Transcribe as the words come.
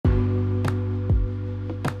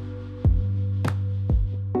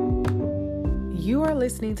You are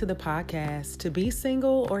listening to the podcast To Be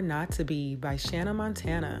Single or Not to Be by Shanna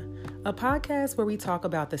Montana, a podcast where we talk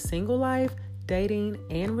about the single life, dating,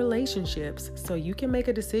 and relationships so you can make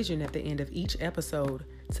a decision at the end of each episode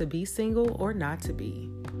to be single or not to be.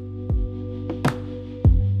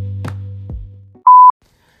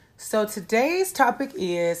 So today's topic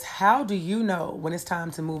is, how do you know when it's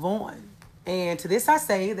time to move on? And to this I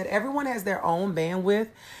say that everyone has their own bandwidth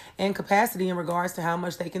and capacity in regards to how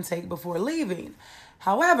much they can take before leaving.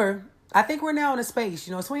 However, I think we're now in a space,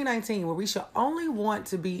 2019, where we should only want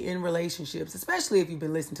to be in relationships, especially if you've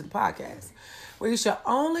been listening to the podcast, where you should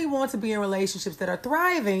only want to be in relationships that are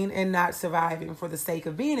thriving and not surviving for the sake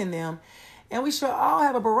of being in them. And we should all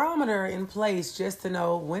have a barometer in place just to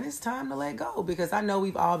know when it's time to let go. Because I know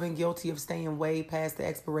we've all been guilty of staying way past the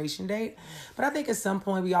expiration date. But I think at some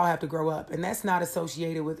point we all have to grow up. And that's not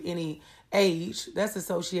associated with any age. That's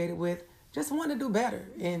associated with just wanting to do better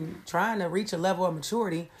and trying to reach a level of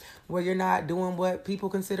maturity where you're not doing what people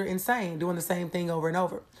consider insane, doing the same thing over and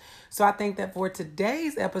over. So I think that for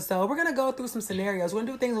today's episode, we're going to go through some scenarios. We're going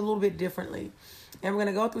to do things a little bit differently. And we're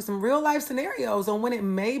going to go through some real life scenarios on when it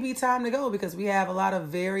may be time to go, because we have a lot of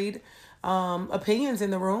varied opinions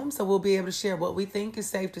in the room. So we'll be able to share what we think is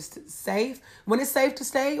safe, when it's safe to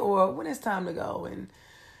stay or when it's time to go. And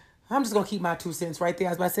I'm just going to keep my 2 cents right there.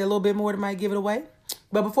 I was about to say a little bit more that might give it away.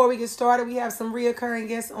 But before we get started, we have some reoccurring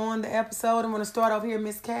guests on the episode. I'm going to start over here.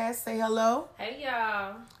 Miss Cass, say hello. Hey,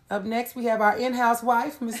 y'all. Up next, we have our in-house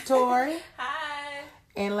wife, Miss Tori. Hi.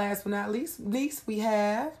 And last but not least, we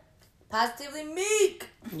have... Positively Meek.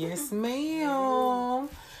 Yes, ma'am.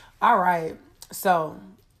 All right. So,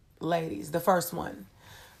 ladies, the first one.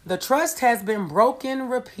 The trust has been broken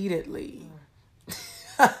repeatedly.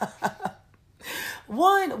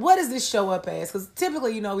 One, what does this show up as? Because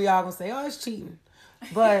typically, we all going to say, oh, it's cheating.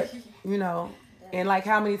 But, and like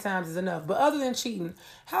how many times is enough? But other than cheating,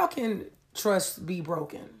 how can trust be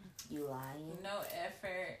broken? You lying. No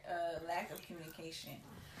effort, lack of communication.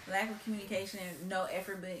 Lack of communication, no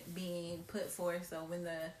effort being put forth. So when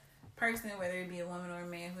the person, whether it be a woman or a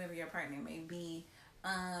man, whoever your partner may be,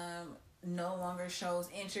 no longer shows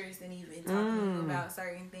interest in even talking to you about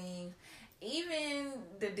certain things, even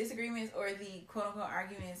the disagreements or the quote-unquote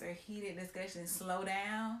arguments or heated discussions slow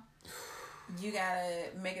down, you gotta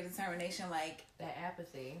make a determination like, that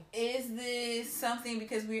apathy. Is this something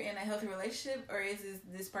because we're in a healthy relationship, or is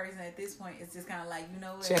this person at this point is just kind of like,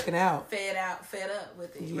 checking out, fed up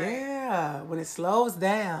with it? Yeah, right? When it slows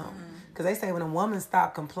down, because they say when a woman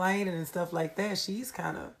stop complaining and stuff like that, she's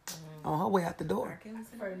kind of on her way out the door.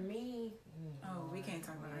 For me, we can't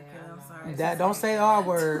talk about her. I'm sorry. That don't say R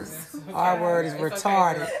words. Okay. R word is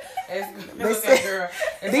retarded. They said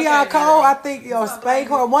Dion Cole, I think, Spank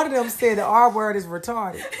Hole, one of them said the R word is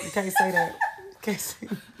retarded. You can't say that.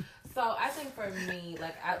 So I think for me,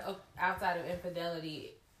 like outside of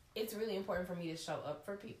infidelity, it's really important for me to show up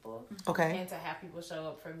for people. Okay. And to have people show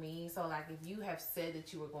up for me. So like if you have said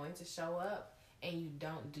that you were going to show up and you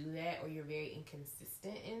don't do that, or you're very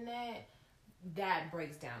inconsistent in that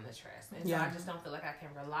breaks down the trust. And so I just don't feel like I can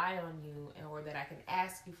rely on you, or that I can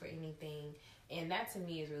ask you for anything. And that to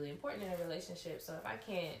me is really important in a relationship. So if I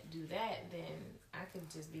can't do that, then I could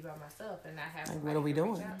just be by myself and not have somebody what are we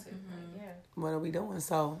doing? reach out to. What are we doing?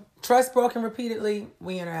 So trust broken repeatedly,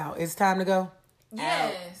 we in or out. It's time to go.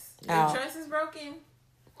 Yes. Out. If trust is broken,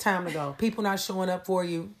 time to go. People not showing up for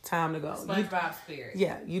you, time to go. SpongeBob spirit.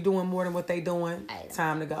 Yeah, you doing more than what they doing,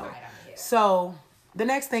 time to go. So the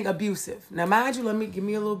next thing, abusive. Now, mind you, give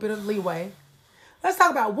me a little bit of leeway. Let's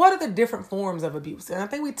talk about what are the different forms of abuse. And I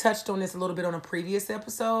think we touched on this a little bit on a previous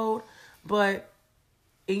episode, but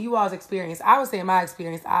in you all's experience, I would say in my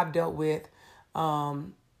experience, I've dealt with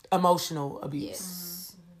emotional abuse.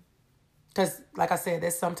 Yes. Because, like I said,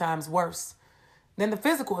 that's sometimes worse than the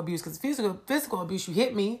physical abuse. Because physical abuse, you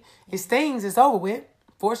hit me, it stings, it's over with.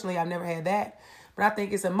 Fortunately, I've never had that. But I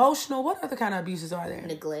think it's emotional. What other kind of abuses are there?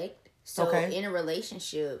 Neglect. So in a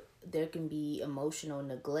relationship, there can be emotional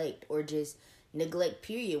neglect, or just neglect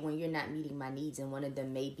period, when you're not meeting my needs, and one of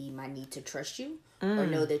them may be my need to trust you or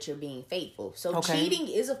know that you're being faithful. So cheating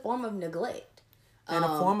is a form of neglect. And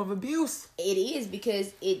a form of abuse. It is,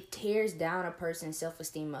 because it tears down a person's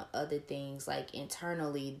self-esteem or other things like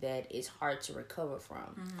internally that is hard to recover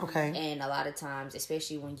from. Okay. And a lot of times,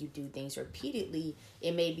 especially when you do things repeatedly,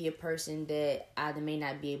 it may be a person that either may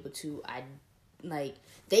not be able to,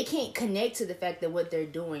 they can't connect to the fact that what they're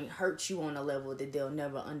doing hurts you on a level that they'll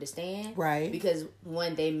never understand. Right. Because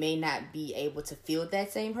one, they may not be able to feel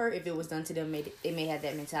that same hurt. If it was done to them, they may have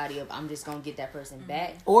that mentality of, I'm just going to get that person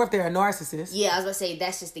back. Or if they're a narcissist. Yeah, I was going to say,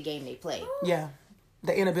 that's just the game they play. Yeah.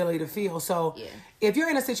 the inability to feel. So if you're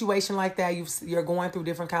in a situation like that, you're going through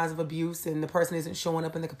different kinds of abuse and the person isn't showing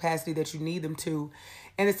up in the capacity that you need them to,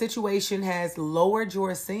 and the situation has lowered your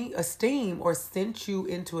esteem or sent you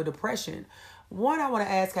into a depression. One, I want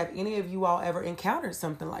to ask, have any of you all ever encountered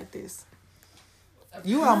something like this?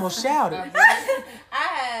 You almost shouted. I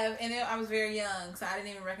have, and I was very young, so I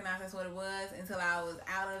didn't even recognize that's what it was until I was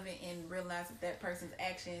out of it and realized that person's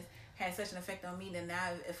actions had such an effect on me that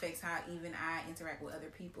now it affects how even I interact with other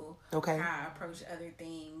people. Okay. How I approach other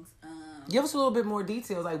things. Give us a little bit more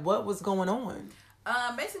details, like what was going on?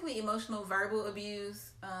 Basically emotional, verbal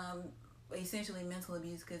abuse. Essentially mental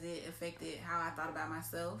abuse because it affected how I thought about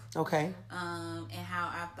myself. Okay. And how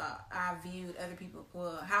I viewed other people.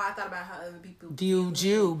 Well, how I thought about how other people viewed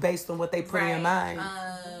you based on what they put in your mind.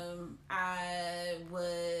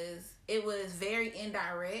 It was very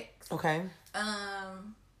indirect. Okay.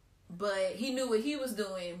 But he knew what he was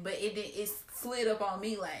doing, but it slid up on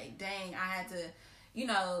me like, dang, I had to,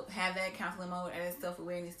 have that counseling moment and that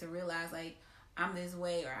self-awareness to realize like, I'm this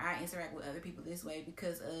way or I interact with other people this way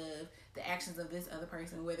because of the actions of this other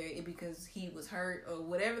person, whether it because he was hurt or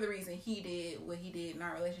whatever the reason he did what he did in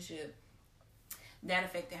our relationship. That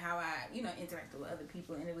affected how I, interacted with other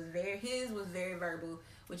people. And his was very verbal,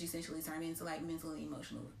 which essentially turned into like mental and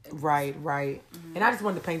emotional abuse. Right. Mm-hmm. And I just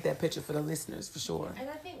wanted to paint that picture for the listeners for sure. And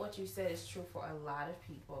I think what you said is true for a lot of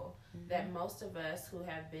people, that most of us who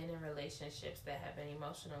have been in relationships that have been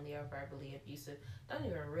emotionally or verbally abusive don't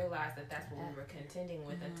even realize that that's what we were contending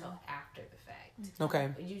with until after the fact.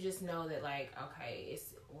 Okay. You just know that like, okay,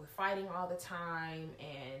 we're fighting all the time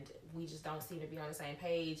and we just don't seem to be on the same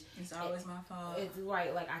page. It's always my fault. It's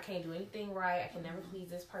right. Like I can't do anything right. I can never please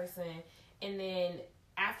this person. And then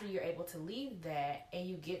after you're able to leave that and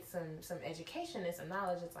you get some education and some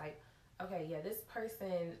knowledge, it's like, okay, yeah, this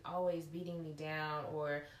person always beating me down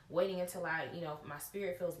or waiting until my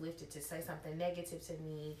spirit feels lifted to say something negative to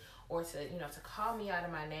me or to, to call me out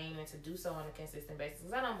of my name and to do so on a consistent basis.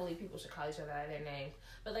 Because I don't believe people should call each other out of their names.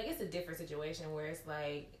 But, like, it's a different situation where it's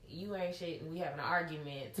like, you ain't shit and we have an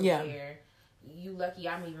argument to where you lucky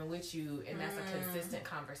I'm even with you, and that's a consistent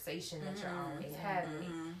conversation that you're always having.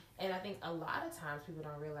 And I think a lot of times people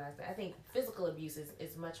don't realize that. I think physical abuse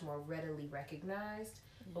is much more readily recognized,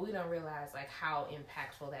 but we don't realize like how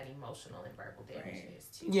impactful that emotional and verbal damage is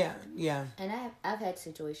too. Yeah. And I've had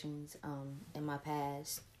situations in my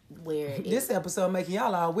past where this episode making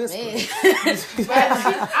y'all all whisper. I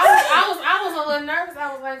was a little nervous.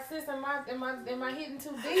 I was like, sis, am I hitting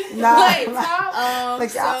too deep? Nah,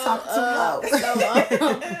 like y'all talk too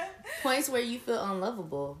low. Points where you feel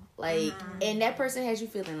unlovable, like, and that person has you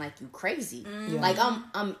feeling like you crazy. Like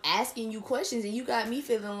I'm asking you questions and you got me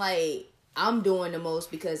feeling like I'm doing the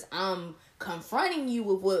most because I'm confronting you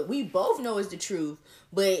with what we both know is the truth,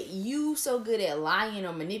 but you so good at lying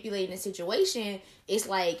or manipulating the situation, it's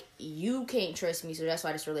like you can't trust me, so that's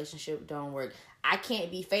why this relationship don't work. I can't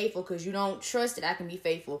be faithful because you don't trust that I can be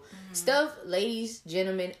faithful. Stuff, ladies,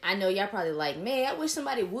 gentlemen, I know y'all probably like, man, I wish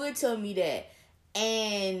somebody would tell me that.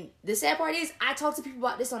 And the sad part is, I talk to people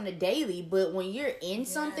about this on the daily, but when you're in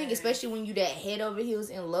something, especially when you that head over heels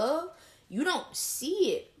in love, you don't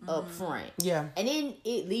see it up front. Yeah. And then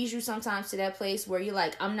it leads you sometimes to that place where you're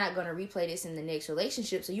like, I'm not going to replay this in the next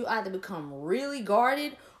relationship. So you either become really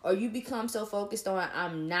guarded or you become so focused on,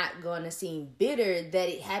 I'm not going to seem bitter that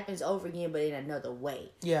it happens over again, but in another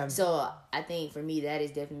way. Yeah. So I think for me, that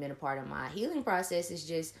has definitely been a part of my healing process, is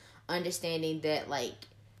just understanding that, like,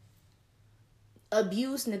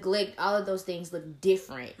 abuse, neglect, all of those things look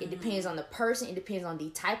different. It depends on the person. It depends on the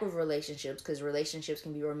type of relationships, because relationships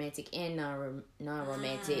can be romantic and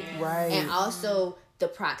non-romantic. Right. And also the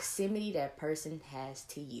proximity that person has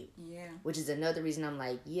to you. Yeah. Which is another reason I'm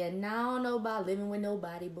like, now I don't know about living with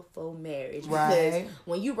nobody before marriage. Right. Because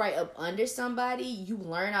when you right up under somebody, you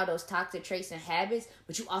learn all those toxic traits and habits,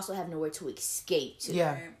 but you also have nowhere to escape to.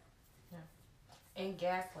 Yeah. And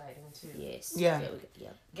gaslighting too. Yes. Yeah.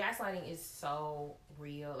 Gaslighting is so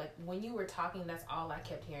real. Like when you were talking, that's all I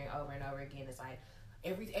kept hearing over and over again. It's like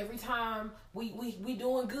every time we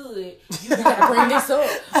doing good, you gotta bring this up.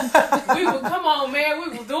 Come on, man, we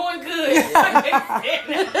was doing good.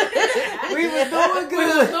 we was doing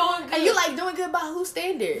good. And you like doing good by whose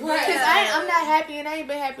standard? Right. Because I'm not happy and I ain't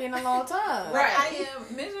been happy in a long time. Right. I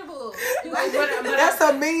am miserable. But that's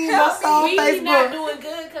a meme on Facebook. We not doing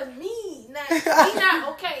good because me not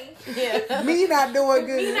okay. Yeah. Me not doing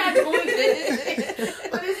good. Me not doing good.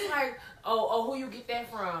 But it's like, oh, who you get that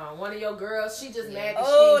from? One of your your girl. She just mad that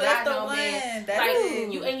Oh, she ain't that's got the no one. man. That's Like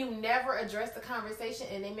it. you never address the conversation,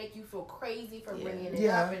 and they make you feel crazy for bringing it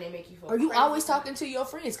Yeah. up, and they make you feel. Are you crazy always talking to your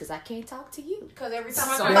friends? Because I can't talk to you. Because every time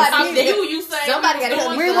I Somebody talk to did. you, you say Somebody got to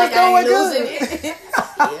help me We feel was like I ain't doing losing it.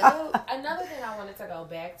 Yeah. Another thing I wanted to go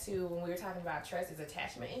back to when we were talking about trust is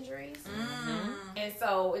attachment injuries, and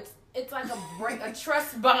so it's like a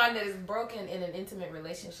trust bond that is broken in an intimate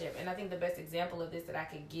relationship. And I think the best example of this that I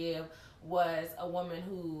could give was a woman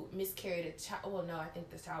who miscarried a child. Well, no, I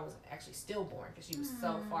think the child was actually stillborn because she was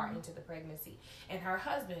so far into the pregnancy, and her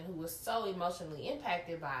husband, who was so emotionally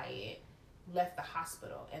impacted by it, left the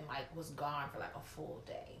hospital and like was gone for like a full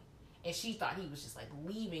day. And she thought he was just like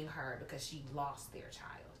leaving her because she lost their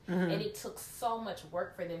child. And it took so much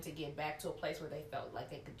work for them to get back to a place where they felt like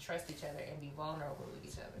they could trust each other and be vulnerable with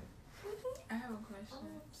each other. I have a question.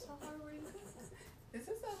 Is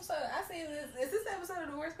this episode? I seen this. Is this episode of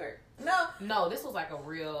Divorce Court? No, this was like a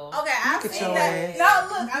real. Okay, I've Look at seen your that. ass. No,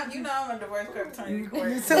 look, I'm a divorce court attorney court.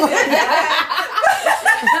 Me But too.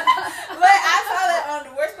 I saw that on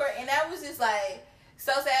divorce court, and that was just like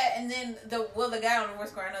so sad. And then the guy on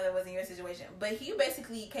divorce court, I know that wasn't your situation, but he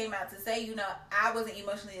basically came out to say, I wasn't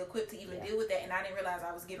emotionally equipped to even deal with that, and I didn't realize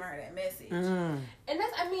I was giving her that message. And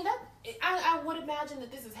that's, I would imagine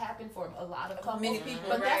that this has happened for a lot of couples. Many people,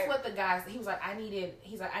 but right. that's what the guy said. He was like, I needed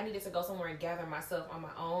to go somewhere and gather myself on my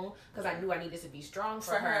own because I knew I needed to be strong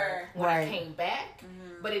for her when I came back.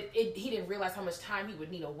 But he didn't realize how much time he would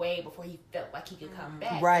need away before he felt like he could come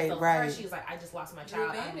back. Right, and so right. For her, she was like, I just lost my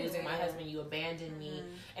child. I'm losing my husband. You abandoned me.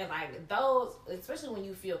 And like those, especially when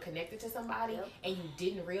you feel connected to somebody and you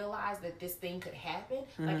didn't realize that this thing could happen,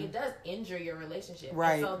 like it does injure your relationship.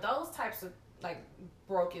 Right. And so those types of like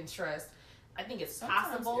broken trust, I think it's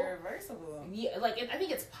possible. Irreversible. Yeah, I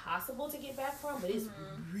think it's possible to get back from, but it's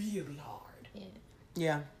really hard.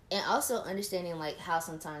 Yeah. And also understanding like how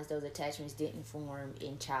sometimes those attachments didn't form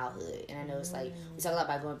in childhood. And I know it's like we talk a lot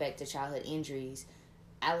about going back to childhood injuries.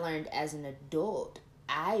 I learned as an adult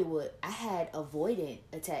I had avoidant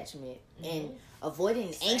attachment and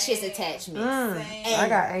avoidant anxious attachment. Same. I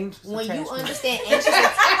got anxious when attachment. you understand anxious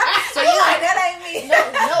attachment, so that ain't me. no.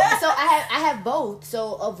 So I have both.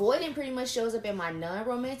 So avoidant pretty much shows up in my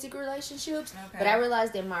non-romantic relationships, but I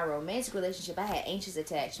realized in my romantic relationship I had anxious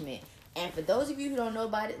attachment. And for those of you who don't know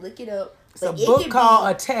about it, look it up. It's a book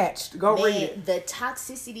called Attached. Go read it. The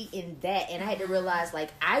toxicity in that, and I had to realize like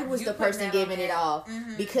I was the person giving it off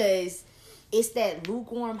because it's that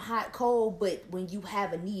lukewarm, hot, cold, but when you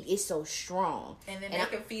have a need, it's so strong. And then they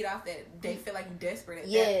can feed off that. They feel like you're desperate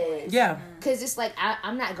at that point. Yeah. Because it's like,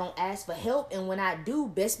 I'm not going to ask for help. And when I do,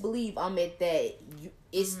 best believe I'm at that,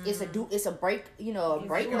 it's a break, a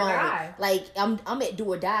break moment. Die. Like, I'm at do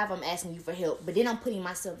or die if I'm asking you for help. But then I'm putting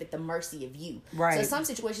myself at the mercy of you. Right. So some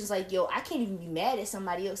situations like, I can't even be mad at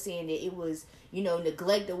somebody else saying that it was,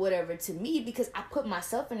 neglect or whatever to me because I put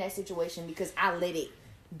myself in that situation because I let it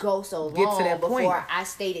go so long before I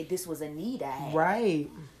stated this was a need I had. Right.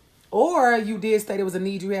 Or you did state it was a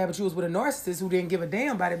need you had, but you was with a narcissist who didn't give a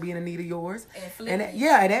damn about it being a need of yours. And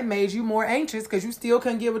that made you more anxious because you still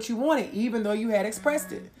couldn't get what you wanted, even though you had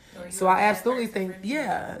expressed it. So I absolutely think,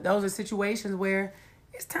 those are situations where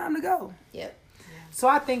it's time to go. Yep. So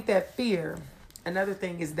I think that fear, another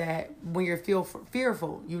thing is that when you're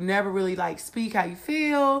fearful, you never really speak how you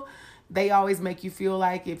feel. They always make you feel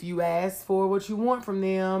like if you ask for what you want from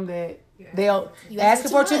them, that they'll ask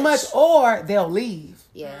for too much or they'll leave.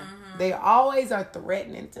 Yeah. They always are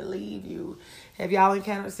threatening to leave you. Have y'all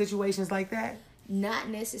encountered situations like that? Not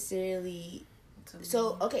necessarily.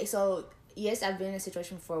 So yes, I've been in a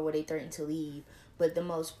situation before where they threatened to leave, but the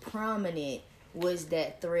most prominent was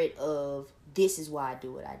that threat of, this is why I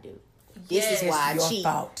do what I do. This is why I cheat.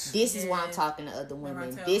 This is why I'm talking to other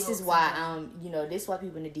women. This is why this is why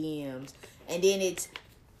people in the DMs. And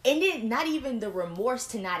then not even the remorse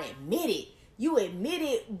to not admit it. You admit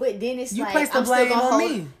it, but then it's you like place the I'm blame still gonna on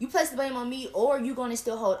hold. me. You place the blame on me, or you're gonna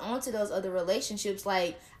still hold on to those other relationships.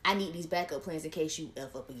 Like, I need these backup plans in case you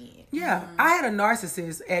F up again. Yeah, I had a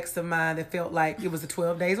narcissist ex of mine that felt like it was the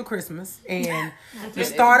 12 days of Christmas and the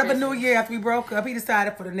start of a new year after we broke up. He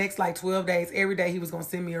decided for the next 12 days, every day he was going to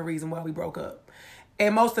send me a reason why we broke up.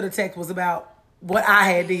 And most of the text was about what I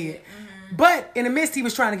had did. But in the midst, he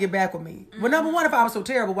was trying to get back with me. Well, number one, if I was so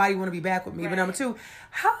terrible, why do you want to be back with me? But number two,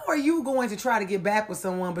 how are you going to try to get back with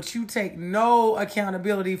someone, but you take no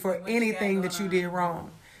accountability for anything that you did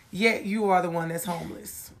wrong? Yet you are the one that's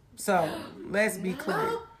homeless. So let's be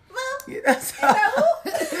clear.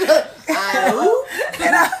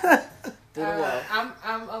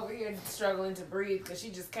 I'm over here struggling to breathe because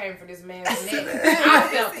she just came for this man's neck. I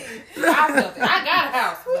felt it. I got a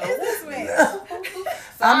house. Who is this man?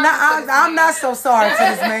 I'm not so sorry to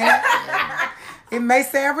this man. It may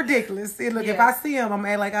sound ridiculous. See, look, if I see him, I'm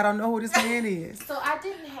like I don't know who this man is. So I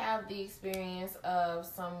didn't have the experience of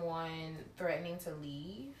someone threatening to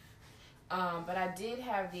leave. But I did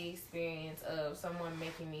have the experience of someone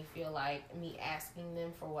making me feel like me asking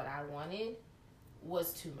them for what I wanted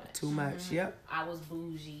was too much. Too much, yep. I was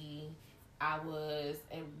bougie.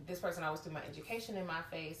 And this person always threw my education in my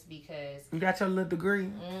face because... You got your little degree.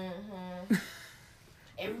 Mm-hmm.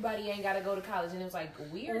 Everybody ain't got to go to college. And it was like,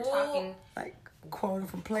 we're talking... Like, quoting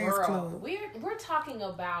from Players Club. We're talking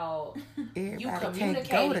about everybody you communicating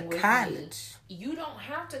can't go to with college. Me. You don't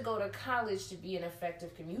have to go to college to be an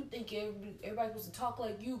effective communicator. You think everybody supposed to talk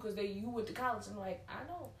like you because you went to college. I'm like, I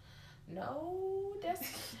don't. No, that's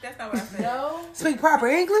not what I said. No. Speak proper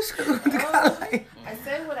English. I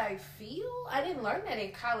said what I feel. I didn't learn that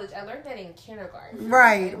in college. I learned that in kindergarten.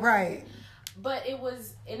 Right. But it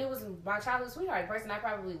was my childhood sweetheart, the person I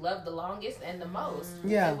probably loved the longest and the most.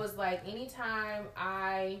 Yeah. It was like anytime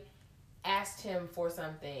I asked him for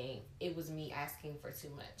something, it was me asking for too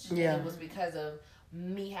much. Yeah. And it was because of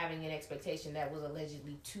me having an expectation that was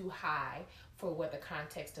allegedly too high for what the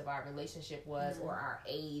context of our relationship was or our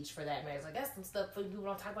age for that matter. It's like, that's some stuff people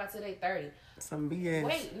don't talk about till they 30. Some BS.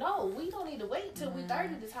 Wait, no, we don't need to wait till we're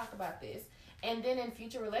 30 to talk about this. And then in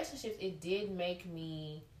future relationships, it did make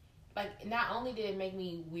me, like, not only did it make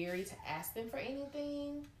me weary to ask them for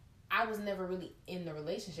anything, I was never really in the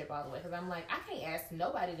relationship all the way. Because I'm like, I can't ask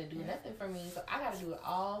nobody to do nothing for me. So I got to do it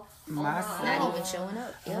all on my own. Not even showing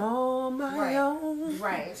up. Yep. On my own.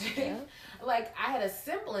 Right. Yep. Like, I had a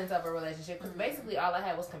semblance of a relationship. Because basically all I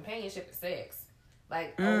had was companionship and sex.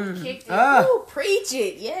 Like, we kicked it. Ooh, preach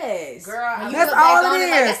it. Yes. Girl, that's all it is.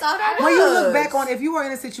 Like, that's all that when was. you look back on, if you were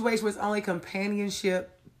in a situation where it's only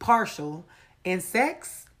companionship, partial, and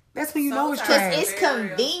sex, that's when you know it's trash. Because it's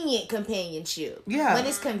convenient companionship. Yeah. When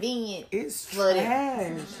it's convenient, it's flooded.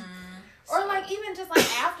 trash. Or like even just like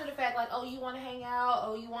after the fact, like, oh, you want to hang out?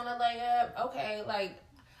 Oh, you want to lay up? Okay, like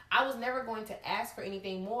I was never going to ask for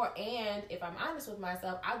anything more. And if I'm honest with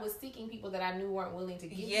myself, I was seeking people that I knew weren't willing to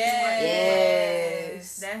give me.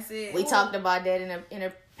 Yes. That's it. We talked about that in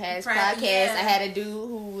a past podcast. Yeah. I had a dude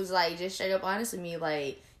who was like just straight up honest with me,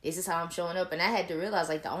 like, this is how I'm showing up. And I had to realize,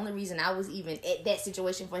 like, the only reason I was even at that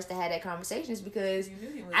situation for us to have that conversation is because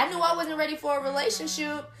I knew I wasn't ready for a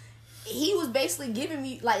relationship. He was basically giving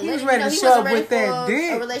me, like, he was ready to show up with that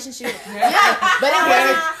dick. A relationship. Yeah, but it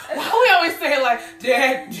wasn't. We always say, like,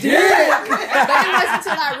 dick. But it wasn't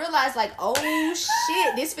until I realized, like, oh,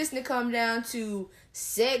 shit, this fits to come down to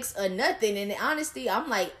sex or nothing. And honestly, I'm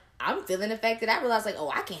like, I'm feeling the fact that I realized, like,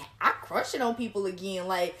 oh, I crush it on people again.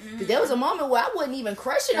 Like, cause there was a moment where I wasn't even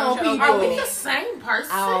crushing on people. Are we the same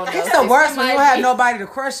person? I don't know. It's the worst when you don't have nobody to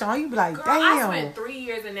crush on. You be like, girl, damn. I spent 3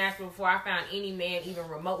 years in Nashville before I found any man even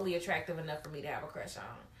remotely attractive enough for me to have a crush on.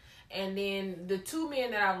 And then the two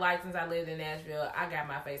men that I've liked since I lived in Nashville, I got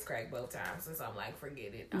my face cracked both times. Since I'm like,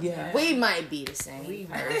 forget it. We might be the same.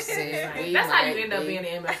 That's how you end up being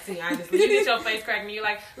an MFT, honestly. You get your face cracked and you're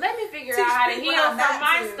like, let me figure out how to heal from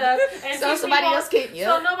my stuff. And so somebody else can,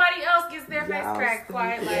 so nobody else gets their face cracked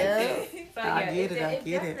quite like this. So I get it.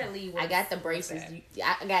 Definitely I got the braces.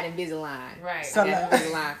 I got Invisalign. Right. So I got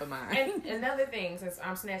Invisalign for mine. And another thing, since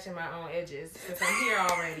I'm snatching my own edges, since I'm here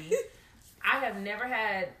already, I have never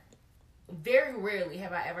had... Very rarely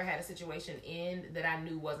have I ever had a situation that I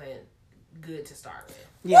knew wasn't good to start with.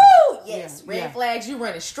 Yeah. Woo! Yes. Yeah. Red flags, you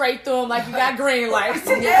running straight through them like you got green lights.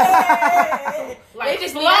 Like, they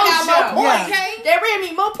just need I got more points. Okay? They ran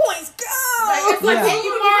me more points. Go! Like, it's like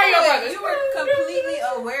Mario Brothers. You were completely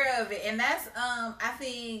aware of it. And that's, I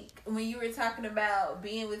think, when you were talking about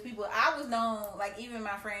being with people, I was known, like, even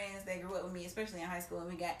my friends that grew up with me, especially in high school, and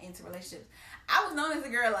we got into relationships, I was known as a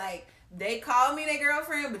girl, like, they called me their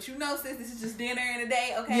girlfriend, but you know, sis, this is just dinner in a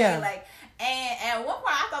day, okay? Yeah. Like, and at one point,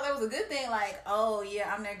 I thought that was a good thing. Like, oh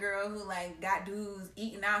yeah, I'm that girl who like got dudes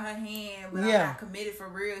eating out her hand, but I'm not committed for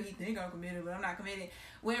real. He think I'm committed, but I'm not committed.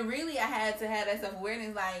 When really, I had to have that self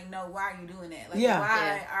awareness. Like, no, why are you doing that? Like,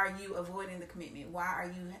 why are you avoiding the commitment? Why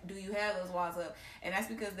do you have those walls up? And that's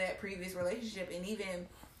because that previous relationship, and even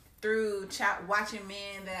through watching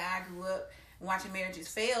men that I grew up watching marriages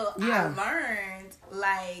fail, I learned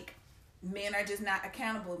like. Men are just not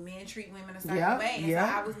accountable. Men treat women a certain way. And so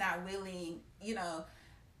I was not willing,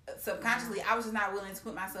 subconsciously, I was just not willing to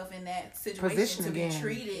put myself in that situation to be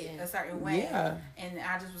treated a certain way. Yeah. And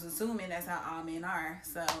I just was assuming that's how all men are.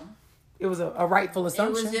 So it was a rightful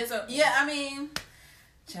assumption. It was just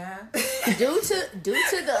child. due to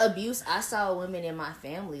the abuse, I saw women in my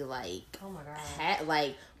family like, oh my god,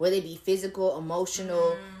 like whether it be physical,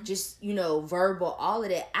 emotional, just verbal, all of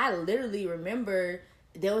that. I literally remember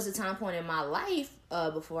there was a time point in my life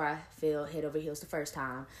before I fell head over heels the first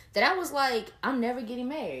time that I was like, I'm never getting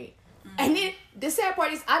married. And then the sad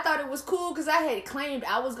part is I thought it was cool because I had claimed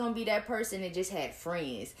I was gonna be that person that just had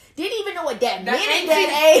friends. Didn't even know what that meant at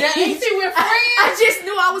that age. That auntie with friends. I just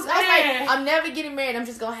knew I was like, I'm never getting married. I'm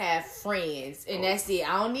just gonna have friends, and that's it.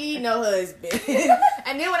 I don't need no husband.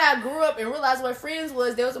 And then when I grew up and realized what friends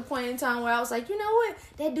was, there was a point in time where I was like, you know what?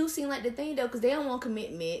 That do seem like the thing though, because they don't want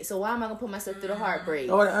commitment. So why am I gonna put myself through the heartbreak?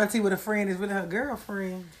 Or the auntie with a friend is with her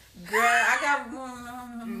girlfriend. Girl, I got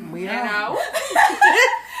We know.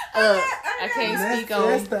 I can't speak on.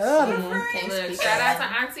 That's the other one. Shout out to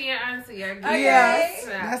auntie and auntie. Yeah,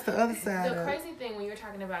 that's the other side. The crazy thing when you're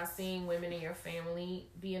talking about seeing women in your family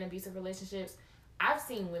be in abusive relationships, I've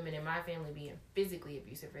seen women in my family be in physically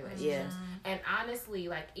abusive relationships. Yeah. And honestly,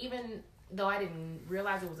 like, even though I didn't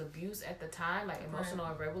realize it was abuse at the time, like emotional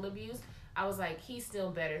or verbal abuse, I was like, he's still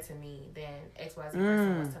better to me than XYZ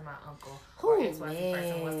person was to my uncle, or XYZ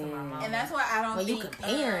person was to my mom. And that's why I don't think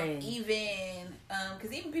comparing. even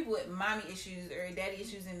because even people with mommy issues or daddy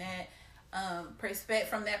issues in that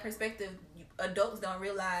from that perspective, adults don't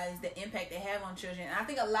realize the impact they have on children. And I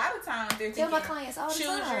think a lot of times they're thinking my clients all the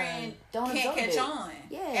children time. can't catch on.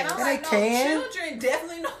 Yeah, and I'm they like, no, can. children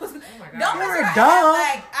definitely knows. Oh my God. Don't mess You're around. dumb.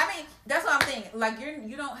 Like, I mean, that's what I'm thinking. Like,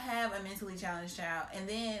 you don't have a mentally challenged child, and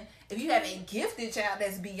then if you have a gifted child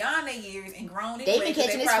that's beyond their years and grown anyway, They've been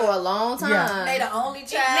catching this for a long time. Yeah. They the only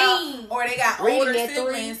child, or they got Reading older at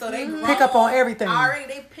siblings, so they grown, Pick up on everything. already.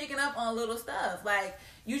 They picking up on little stuff. Like,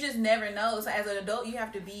 you just never know. So as an adult, you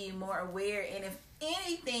have to be more aware. And if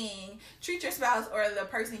anything, treat your spouse or the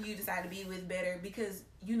person you decide to be with better, because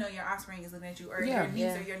you know your offspring is looking at you, or your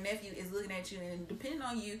niece or your nephew is looking at you, and depending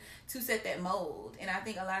on you to set that mold. And I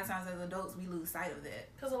think a lot of times as adults, we lose sight of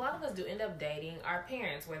that. Because a lot of us do end up dating our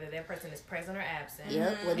parents, whether that person is present or absent.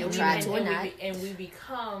 Yep, whether you And try to or not. and we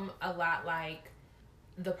become a lot like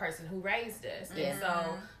the person who raised us. Yeah. And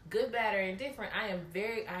so, good, bad, or indifferent, I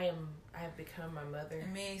have become my mother.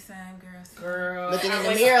 Me, same Girl. Looking in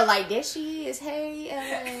the mirror like, there she is. Hey,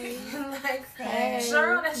 like, hey.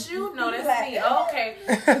 Cheryl, that's you? No, that's me. Okay.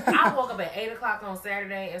 I woke up at 8 o'clock on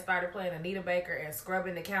Saturday and started playing Anita Baker and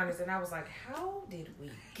scrubbing the counters, and I was like, how did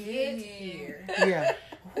we get here? Yeah.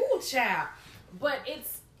 Ooh, child. But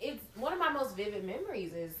it's one of my most vivid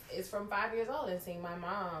memories is from 5 years old and seeing my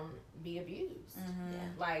mom be abused. Yeah.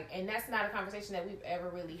 Like, and that's not a conversation that we've ever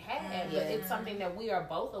really had, but it's something that we are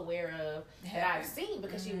both aware of that I've seen,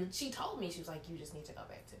 because she told me, she was like, you just need to go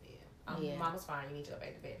back to bed. Mama's fine, you need to go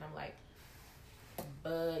back to bed. And I'm like,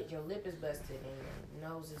 but your lip is busted and your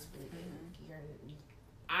nose is bleeding.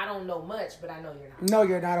 I don't know much, but I know you're not. No,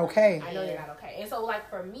 you're not okay. I know you're not okay. And so, like,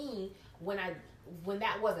 for me, when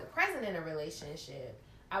that wasn't present in a relationship,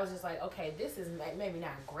 I was just like, okay, this is maybe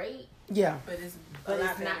not great. Yeah. But it's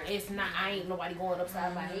not. It's not. I ain't nobody going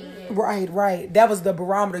upside my head. Right. That was the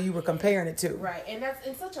barometer you were comparing it to. Right, and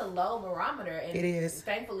it's such a low barometer. And it is.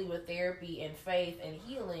 Thankfully, with therapy and faith and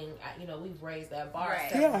healing, we've raised that bar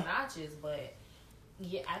several notches. But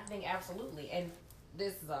yeah, I think absolutely. And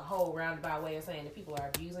this is a whole roundabout way of saying that people are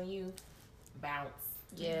abusing you. Bounce.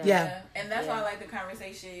 Yeah. And that's why I like the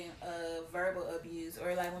conversation of verbal abuse,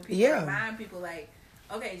 or like when people remind people, like,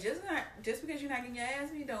 okay, just because you're not getting your ass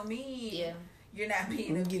beat don't mean you're not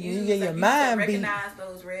being abused. You get your you mind beat. Recognize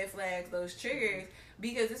those red flags, those triggers,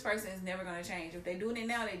 because this person is never going to change. If they're doing it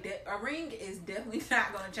now, a ring is definitely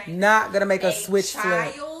not going to change. Not going to make a switch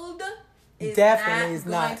flip. Child is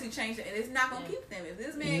definitely not going to change it, and it's not going to keep them. If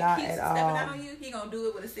this man keeps stepping out on you, he going to do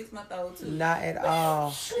it with a 6-month-old too. Not at all.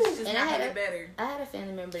 It's just And not I get better. had a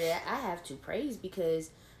family member that I have to praise, because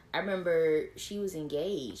I remember she was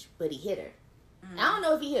engaged, but he hit her. I don't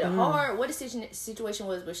know if he hit her hard, what the situation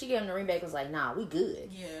was, but she gave him the ring back and was like, nah, we good.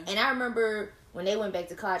 Yeah. And I remember when they went back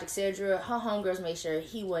to college, etc., her homegirls made sure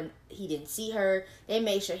he didn't see her. They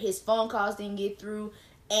made sure his phone calls didn't get through.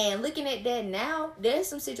 And looking at that now, there's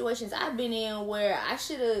some situations I've been in where I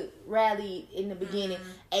should have rallied in the beginning.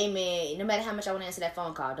 Hey, man, no matter how much I want to answer that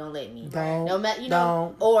phone call, don't let me. Don't. No matter,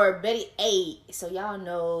 Don't. Or Betty, hey, so y'all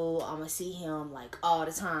know I'm going to see him, like, all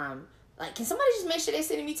the time. Like, can somebody just make sure they're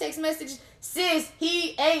sending me text messages? Sis,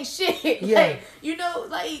 he ain't shit. Yeah.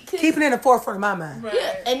 Like, keeping it in the forefront of my mind. Right.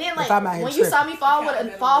 Yeah. And then, like, when you saw me fall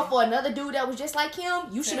for another dude that was just like him,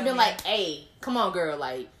 you should have been like, hey, come on, girl.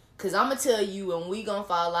 Like, because I'm going to tell you, and we going to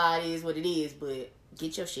fall out, it is what it is, but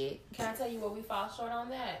get your shit. Can I tell you where we fall short on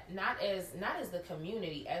that? Not as the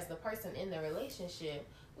community, as the person in the relationship.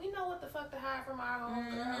 We know what the fuck to hide from our own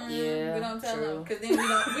girl. Yeah, we don't tell them, because then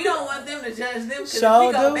we don't want them to judge them. Because if Sure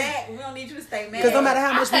we go do. back, we don't need you to stay mad. Because no matter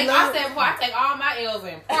how much we love, I take all my L's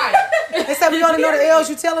in private. they said we only know the L's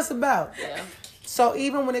you tell us about. Yeah. So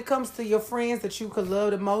even when it comes to your friends that you could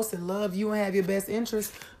love the most and love you and have your best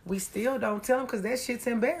interest, we still don't tell them because that shit's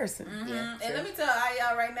embarrassing. Yeah, and let me tell all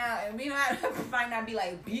y'all right now, and we might not be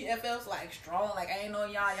like BFFs, like strong, like I ain't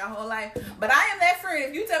known y'all whole life, but I am that friend.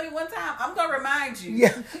 If you tell me one time, I'm gonna remind you.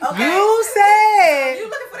 Yeah, okay? You said you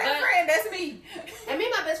looking for that friend? That's me. And me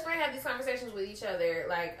and my best friend have these conversations with each other,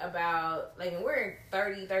 like about like and we're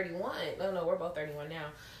 30, 31. No, we're both 31 now,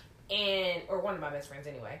 or one of my best friends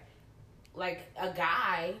anyway. Like a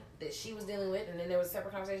guy that she was dealing with, and then there was a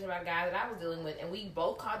separate conversation about a guy that I was dealing with, and we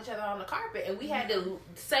both called each other on the carpet, and we had to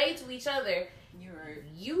say to each other,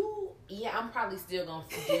 I'm probably still gonna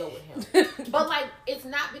deal with him. But like, it's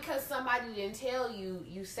not because somebody didn't tell you.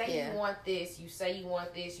 You say you want this, you say you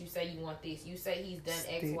want this, you say you want this, you say he's done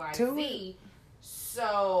X, Y, Z.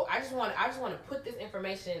 So I just want to put this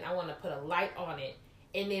information. I want to put a light on it,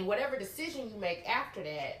 and then whatever decision you make after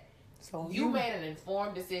that. So you made an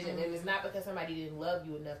informed decision, and it's not because somebody didn't love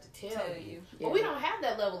you enough to tell you. Yeah. But we don't have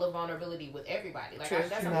that level of vulnerability with everybody. Like that's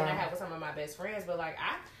something I have with some of my best friends. But like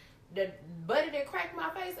the buddy that cracked my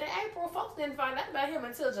face in April, folks didn't find out about him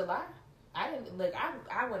until July. I didn't look.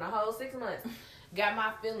 I went a whole 6 months, got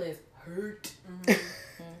my feelings hurt, and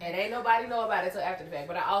ain't nobody know about it till after the fact.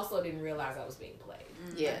 But I also didn't realize I was being played.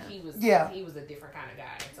 Yeah, like he was a different kind of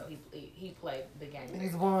guy, so he played the game.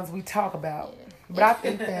 These ones we talk about, but I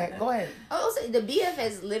think that go ahead. Also, the BF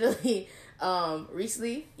has literally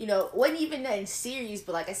recently, wasn't even nothing serious,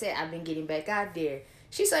 but like I said, I've been getting back out there.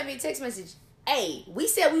 She sent me a text message. Hey, we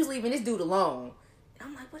said we was leaving this dude alone. And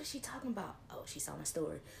I'm like, what is she talking about? Oh, she saw my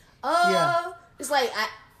story. It's like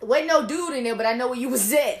wasn't no dude in there, but I know where you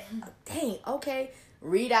was at. Dang, okay.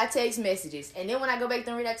 Read our text messages. And then when I go back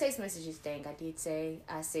and read our text messages, dang, I did say,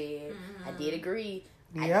 I said, I did agree.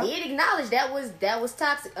 Yep. I did acknowledge that was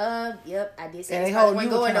toxic. Yep, I did say this wasn't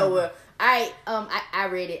going nowhere. Alright, I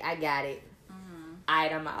read it, I got it.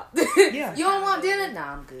 Alright, I'm out. Yeah. You don't want dinner? No,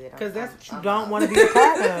 I'm good. Because that's what you don't want to be a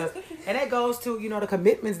part of. And that goes to, the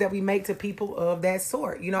commitments that we make to people of that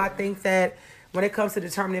sort. I think that when it comes to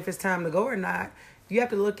determining if it's time to go or not, you have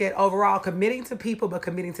to look at overall committing to people, but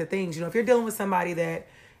committing to things. If you're dealing with somebody that,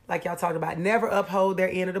 like y'all talked about, never uphold their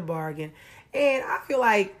end of the bargain. And I feel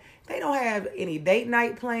like they don't have any date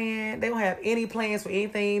night plan. They don't have any plans for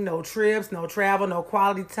anything. No trips, no travel, no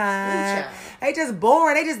quality time. They just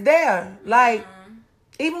boring. They just there. Like,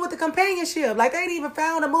 even with the companionship. Like, they ain't even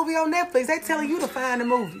found a movie on Netflix. They telling you to find a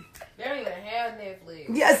movie. They don't even have Netflix.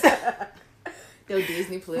 Yes.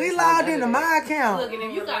 Disney Plus. We logged into my account. Look, and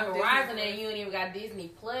if you got Verizon and you ain't even got Disney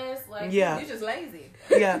Plus, like you just lazy.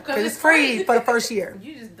 Yeah, because it's free for the first year.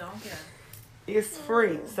 You just don't care. It's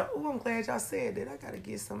free. So, I'm glad y'all said that. I gotta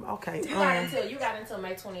get some. Okay. You got until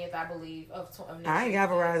May 20th, I believe. Of I ain't got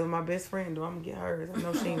Verizon. My best friend do. I'm gonna get hers. I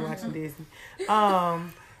know she ain't watching Disney.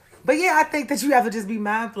 But yeah, I think that you have to just be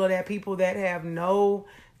mindful of that. People that have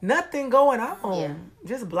nothing going on,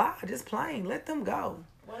 just blah, just plain. Let them go.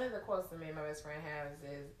 One of the quotes that me and my best friend has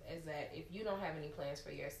is that if you don't have any plans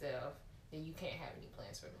for yourself, then you can't have any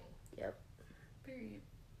plans for me. Yep. Period.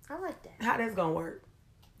 I like that. How that's gonna work?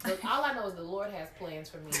 Look, all I know is the Lord has plans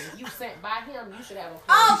for me. If you sent by Him, you should have a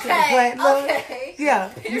plan. Okay.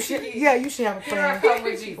 Yeah, you should. Yeah, you should have a plan. Here I come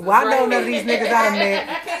with Jesus. Well, I know none of these niggas I done met.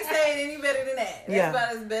 You can't say it any better than that. That's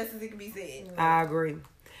about as best as it can be said. I agree.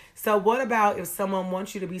 So what about if someone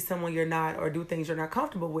wants you to be someone you're not or do things you're not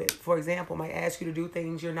comfortable with? For example, might ask you to do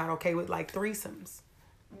things you're not okay with, like threesomes.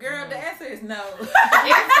 Girl, the answer is no. Don't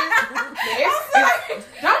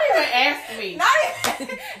even ask me. Not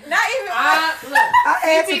even. I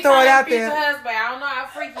had to throw it out there. Husband, I don't know how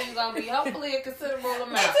freaky you're gonna be. Hopefully, a considerable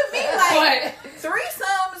amount. And to me, like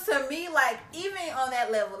threesomes, to me, like even on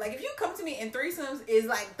that level, like if you come to me and threesomes is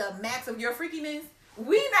like the max of your freakiness.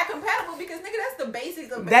 We not compatible because nigga, that's the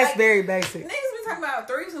basics of that's very basic. Niggas been talking about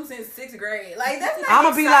threesomes since 6th grade. Like that's not. I'm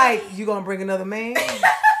gonna be like, you gonna bring another man?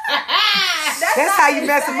 That's how you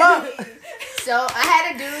mess them up. So I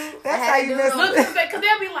had to do. That's how you mess them up. Because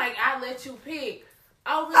they'll be like, I let you pick.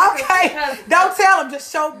 Oh, okay. Don't tell them.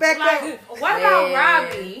 Just show back like, up. What about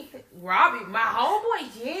Robbie? Robbie, my homeboy,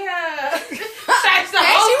 yeah. She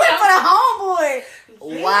went for the homeboy.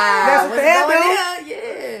 Wow, that's what they do.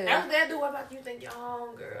 Yeah, that's what they do. What about you? Think you're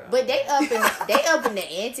home, girl? But they up in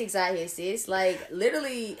the antics out here, sis. Like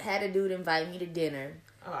literally, had a dude invite me to dinner.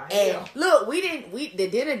 Oh, and look, the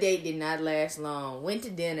dinner date did not last long. Went to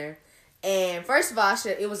dinner. And first of all,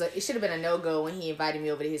 it should have been a no-go when he invited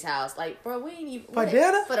me over to his house. Like, bro, we ain't even for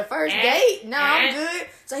dinner for the first date. No, I'm good.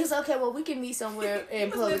 So he's like, okay, well, we can meet somewhere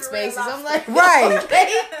in public spaces. I'm like, right.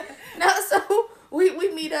 Okay. No, so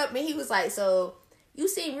we meet up, and he was like, so you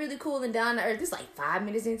seem really cool and down to earth. It's like 5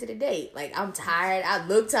 minutes into the date. Like, I'm tired. I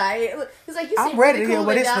look tired. He's like, you seem I'm ready really to hear cool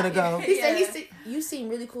where and this down. gonna go. He said, you seem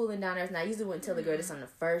really cool and down to earth. And I usually wouldn't tell the girl this on the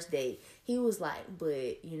first date. He was like,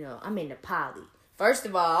 but, you know, I'm into poly. First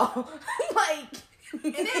of all, like... And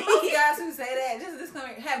then most guys who say that, just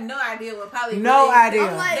disclaimer, have no idea what poly is. No idea.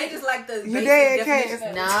 I'm like, they just like the You basic dead,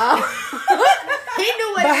 definition. No. He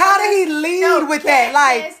knew what But how did he lead with that?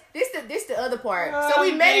 Like, this the other part. So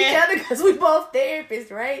we met each other because we both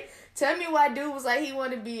therapists, right? Tell me why dude was like he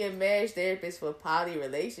wanted to be a marriage therapist for poly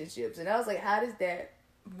relationships, and I was like, how does that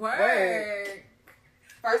work?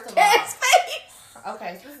 First of Cat's face. all,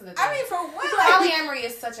 okay, so this is the thing. I mean, for what? Polyamory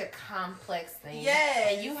is such a complex thing.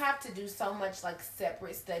 Yes. And you have to do so much like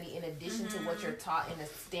separate study in addition to what you're taught in a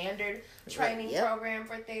standard training program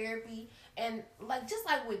for therapy. And like just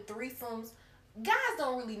like with threesomes, guys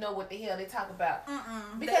don't really know what the hell they talk about.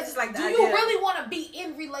 Because That's like do you really want to be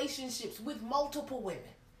in relationships with multiple women?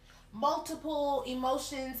 Multiple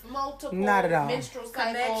emotions, multiple Not at all. menstrual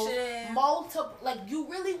cycles, Connection. multiple, like you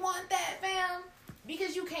really want that, fam?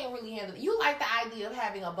 Because you can't really handle it. You like the idea of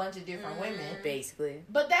having a bunch of different women. Basically.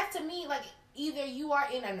 But that to me, like, either you are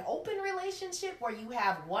in an open relationship where you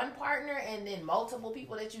have one partner and then multiple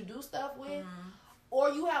people that you do stuff with, or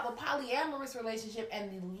you have a polyamorous relationship and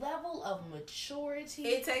the level of maturity.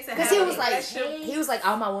 It takes a Because he was like,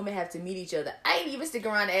 all my women have to meet each other. I ain't even stick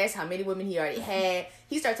around to ask how many women he already had.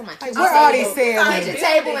 He started talking about where are these said kitchen women?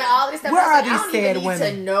 table and all this stuff. Where I are was like, these said I don't even women?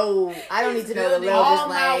 need to know. I don't need to know the level. All Just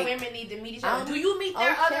my like, women need to meet each other. Do you meet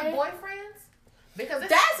their other boyfriends? Because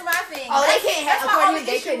That's my thing. oh, they can't have. That's my According only to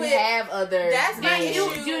they issue couldn't with- have other. That's my men. issue.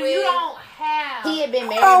 you don't have. He had been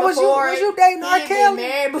married Oh, was before. you dating R. He had Kelly? been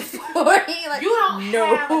married before. He like, You don't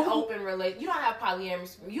no. have an open relationship. You don't have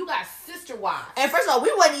polyamorous. You got sister wives. And first of all,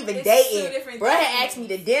 we wasn't even It's two dating. different Bro had things. asked me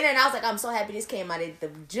to dinner, and I was like, I'm so happy this came out at the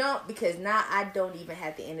jump because now I don't even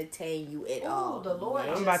have to entertain you at all. the Lord.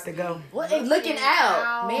 I'm about to go. What? And looking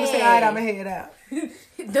out, man. You say, all right, I'm going to head out.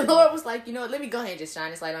 The Lord was like, you know what? Let me go ahead and just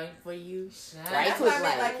shine this light on for you. Right That's quick, what I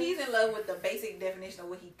mean. Like he's in love with the basic definition of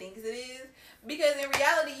what he thinks it is. Because in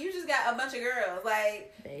reality, you just got a bunch of girls.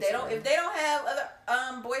 Like they don't, if they don't have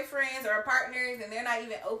other boyfriends or partners, and they're not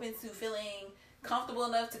even open to feeling comfortable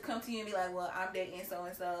enough to come to you and be like, well, I'm dating so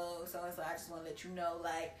and so. I just want to let you know,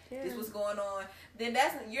 like, this was going on. Then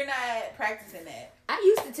you're not practicing that. I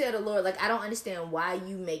used to tell the Lord, like, I don't understand why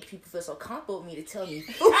you make people feel so comfortable with me to tell me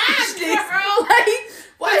foolishness. Like,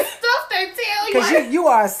 what stuff they tell you? Because you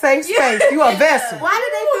are a safe space. You are a vessel. Why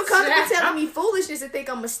do they feel comfortable telling me foolishness and think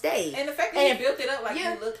I'm a mistake? And the fact that you built it up like you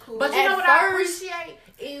look cool. But you At know what I first- appreciate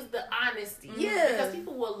is the honesty. Yeah. Because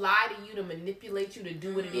people will lie to you to manipulate you to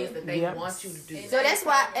do what it is that they want you to do. So that's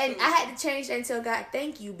why, and I had to change that and tell God,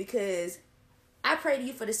 thank you, because I pray to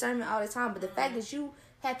you for discernment all the time. But the fact that you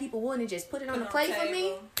have people willing to just put it on the plate for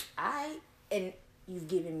me, and you've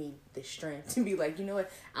given me the strength to be like, you know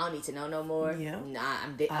what, I don't need to know no more. Yeah. Nah,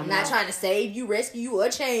 I'm not trying to save you, rescue you, or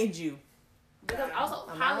change you. Because also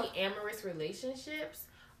polyamorous relationships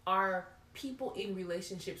are people in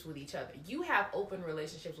relationships with each other. You have open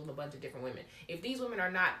relationships with a bunch of different women. If these women are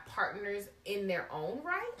not partners in their own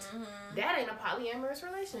right, that ain't a polyamorous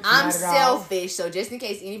relationship. I'm selfish, so just in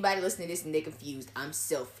case anybody listening to this and they're confused, I'm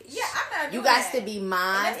selfish. Yeah, I'm not doing You got that. to be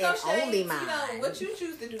mine and shade, only mine. You know, what you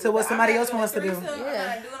choose to do. To what But somebody I'm not else doing wants to do. a threesome. I'm Yeah.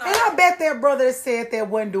 not doing all And that. I bet that brother that said that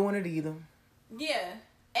wasn't doing it either. Yeah.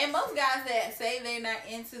 And most guys that say they're not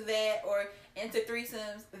into that or into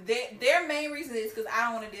threesomes, their main reason is because I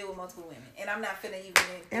don't want to deal with multiple women. And I'm not finna even...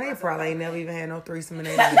 And they probably ain't never even had no threesome in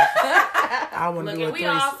their life. I want to Look, do a and we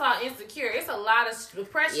all threesome. saw Insecure. It's a lot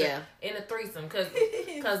of pressure in a threesome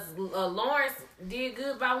because Lawrence did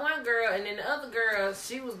good by one girl, and then the other girl,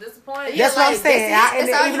 she was disappointed. That's what I'm like, saying. that's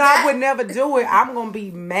all Even you though I got? would never do it, I'm going to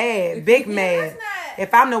be mad. Big mad.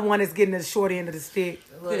 If I'm the one that's getting the short end of the stick.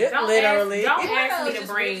 Look, Literally. Don't People ask me to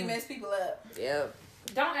just bring... really mess people up. Yeah.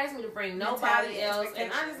 Don't ask me to bring nobody Mentality, else, and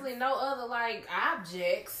expectation. honestly, no other like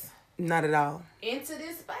objects Not at all. into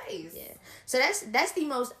this space. Yeah. So that's the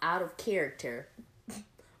most out of character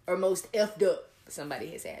or most effed up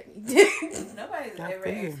somebody has had me. Nobody's I ever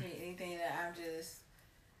feel. asked me anything that I'm just,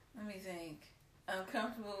 let me think,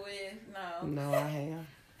 uncomfortable with. No. No, I have.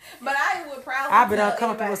 But I would probably I've been tell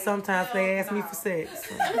uncomfortable anybody, sometimes. you know, They ask me no. for sex. The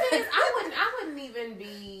thing is, I wouldn't even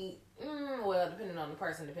be. Well, depending on the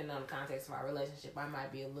person, depending on the context of our relationship, I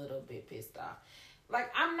might be a little bit pissed off. Like,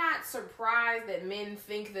 I'm not surprised that men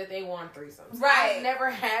think that they want threesomes. Right. I've never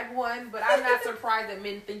had one, but I'm not surprised that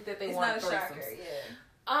men think that they It's want not a threesomes. shocker, yeah.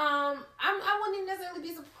 I wouldn't even necessarily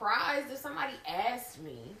be surprised if somebody asked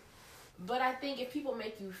me. But I think if people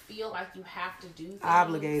make you feel like you have to do things,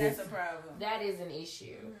 Obligated. That's a problem. that is an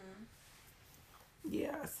issue.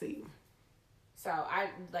 Yeah, I see. So I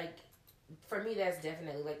like, for me, that's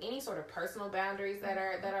definitely like any sort of personal boundaries that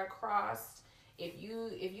are crossed. If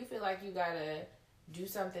you feel like you gotta do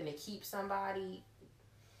something to keep somebody,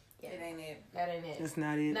 it ain't it. That ain't it. That's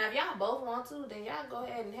not it. Now, if y'all both want to, then y'all go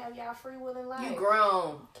ahead and have y'all free will in life. You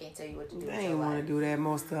grown. Can't tell you what to do. They ain't want to do that.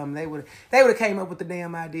 Most of them, they would have came up with the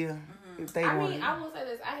damn idea if they wanted. I mean, I will say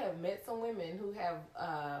this: I have met some women who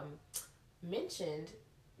have mentioned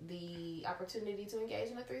the opportunity to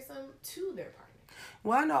engage in a threesome to their partner.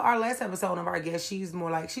 Well, I know our last episode of our guest, she's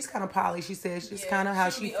more like, she's kind of poly. She says just kind of how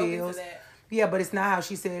she feels. Yeah, but it's not how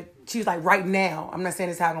she said. She's like, right now. I'm not saying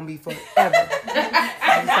it's how it's going to be forever.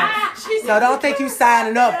 So don't think you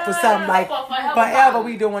signing up for something like forever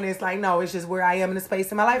we doing this. Like, no, it's just where I am in the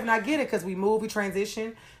space in my life. And I get it because we move, we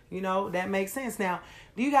transition. You know, that makes sense. Now,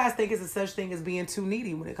 do you guys think it's a such thing as being too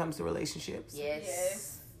needy when it comes to relationships?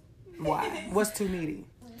 Yes. Why? What's too needy?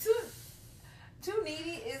 Too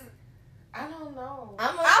needy is... I don't know. I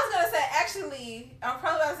was going to say, actually, I'm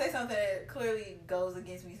probably about to say something that clearly goes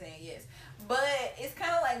against me saying yes. But it's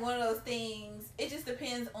kind of like one of those things, it just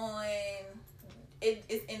depends on,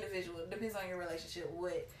 it's individual. It depends on your relationship,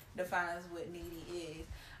 what defines what needy is.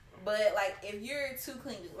 But, like, if you're too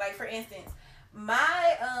clingy, like, for instance,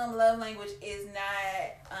 my love language is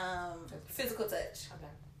not physical touch. Okay.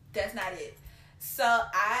 That's not it. So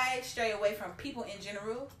I stray away from people in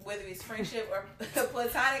general, whether it's friendship or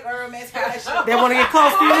platonic or romantic relationship. They want to get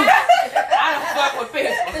close to you. I don't fuck with people.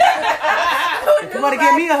 You want to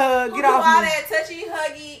give me a hug? Get off me. All that touchy,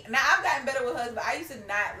 huggy. Now I've gotten better with hugs, but I used to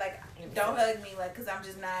not like. Don't hug me, like, because I'm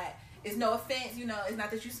just not. It's no offense, you know. It's not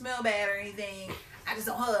that you smell bad or anything. I just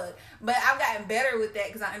don't hug. But I've gotten better with that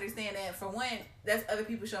because I understand that for one, that's other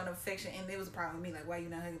people showing affection, and it was a problem with me. Like, why you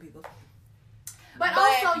not hugging people? But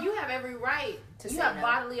also, you have every right to have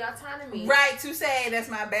bodily autonomy. Right, to say that's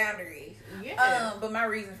my boundary. Yeah. But my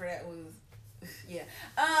reason for that was, yeah.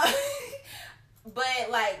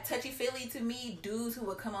 But, like, touchy-feely to me, dudes who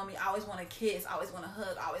would come on me, always want to kiss, always want to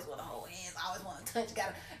hug, always want to hold hands, always want to touch,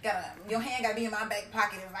 your hand got to be in my back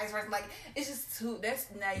pocket and vice versa. Like, it's just too,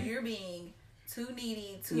 now you're being too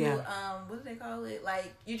needy, too, what do they call it?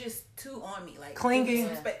 Like, you're just too on me. Like, clingy.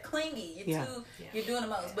 Clingy. You're doing the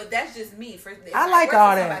most. But that's just me. I like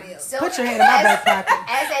all that. So put your hand in my back pocket.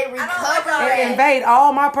 As a recovering... invade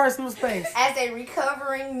all my personal space. As a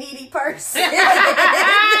recovering needy person.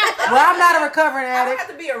 Well, I'm not a recovering addict. I don't have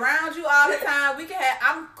to be around you all the time.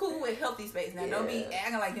 I'm cool with healthy space. Now, don't be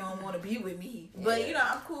acting like you don't want to be with me. But, you know,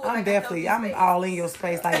 I'm cool with I'm all in your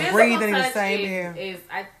space. Like, breathing in the same air.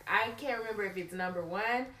 I can't remember if it's number 1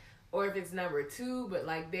 or if it's number 2, but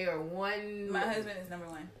like they are one. My husband is number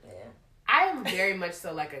 1. Yeah. I am very much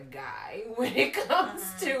so like a guy when it comes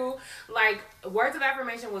to like words of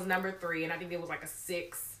affirmation was number 3, and I think it was like a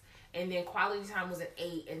 6, and then quality time was an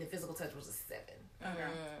 8, and the physical touch was a 7.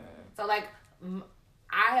 Okay. So like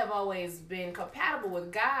I have always been compatible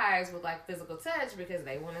with guys with like physical touch because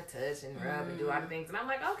they want to touch and rub and do all the things, and I'm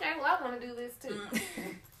like, okay, well I want to do this too.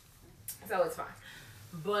 So it's fine.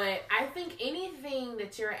 But I think anything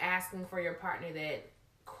that you're asking for your partner that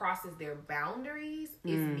crosses their boundaries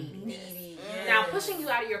is needy. Now, pushing you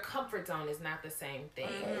out of your comfort zone is not the same thing.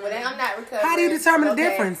 Well, then I'm not recovering. How do you determine the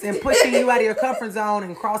difference in pushing you out of your comfort zone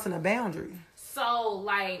and crossing a boundary? So,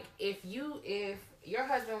 like, if your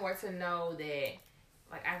husband were to know that,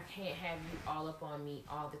 like, I can't have you all up on me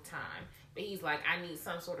all the time, but he's like, I need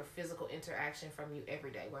some sort of physical interaction from you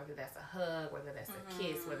every day, whether that's a hug, whether that's a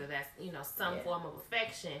kiss, whether that's, you know, some form of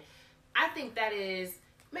affection. I think that is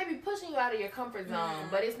maybe pushing you out of your comfort zone,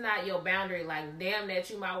 but it's not your boundary. Like, damn that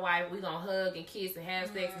you my wife, we gonna hug and kiss and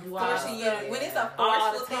have sex and do all that stuff. When it's a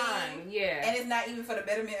forceful thing, and it's not even for the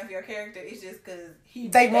betterment of your character, it's just because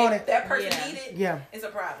they want it. That person needed. Yeah, it's a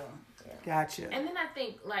problem. Gotcha. And then I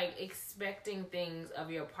think, like, expecting things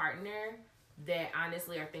of your partner that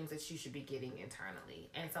honestly are things that you should be getting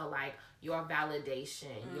internally. And so, like, your validation,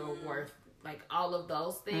 your worth, like, all of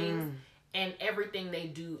those things, and everything they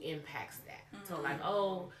do impacts that. So, like,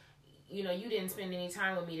 oh, you know, you didn't spend any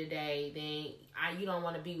time with me today, then you don't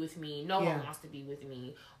want to be with me. No one wants to be with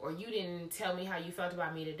me. Or you didn't tell me how you felt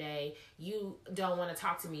about me today. You don't want to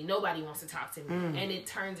talk to me. Nobody wants to talk to me. And it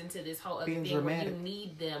turns into this whole other thing dramatic. Where you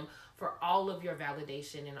need them for all of your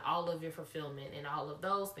validation and all of your fulfillment and all of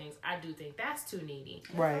those things. I do think that's too needy.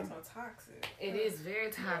 Right. It's also toxic. It is very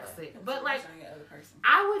toxic. But like,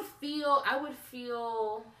 I would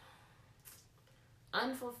feel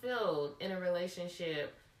unfulfilled in a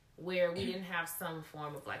relationship where we didn't have some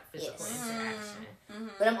form of like physical interaction.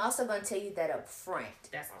 But I'm also going to tell you that up front.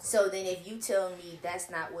 That's awesome. So then if you tell me that's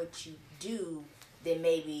not what you do, then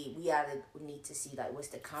maybe we either need to see like what's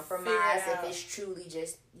the compromise if it's truly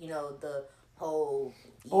just the whole.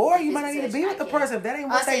 Or you might not need to be with the person if that ain't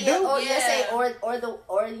what they do. Or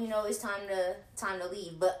it's time to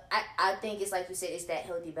leave. But I think it's like you said, it's that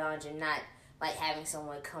healthy boundary, not like having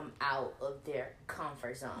someone come out of their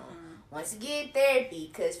comfort zone. Once again,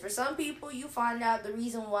 therapy, because for some people you find out the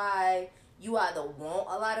reason why you either want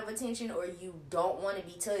a lot of attention or you don't want to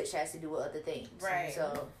be touched has to do with other things. Right.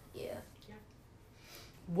 So yeah.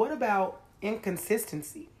 What about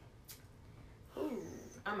inconsistency?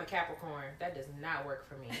 I'm a Capricorn. That does not work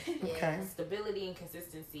for me. Okay. Stability and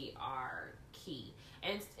consistency are key.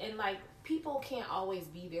 And like, people can't always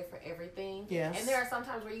be there for everything. Yes. And there are some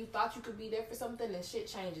times where you thought you could be there for something and shit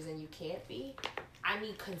changes and you can't be. I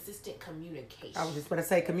need consistent communication. I was just about to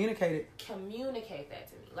say, communicate it. Communicate that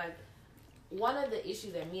to me. Like, one of the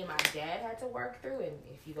issues that me and my dad had to work through, and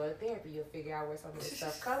if you go to therapy, you'll figure out where some of this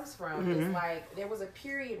stuff comes from, is like, there was a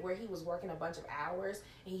period where he was working a bunch of hours,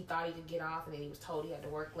 and he thought he could get off, and then he was told he had to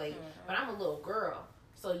work late. But I'm a little girl,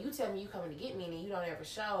 so you tell me you coming to get me, and then you don't ever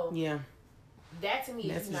show. Yeah. That to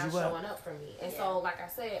me is not showing up for me. And so, like I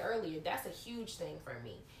said earlier, that's a huge thing for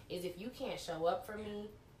me, is if you can't show up for me,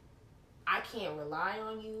 I can't rely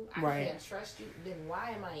on you, I can't trust you, then why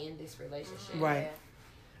am I in this relationship? Right.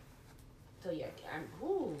 So yeah,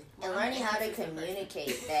 and learning how to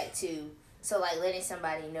communicate that too. So like letting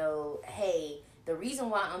somebody know, hey, the reason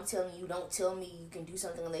why I'm telling you don't tell me you can do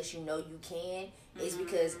something unless you know you can is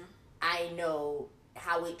because I know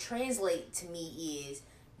how it translates to me is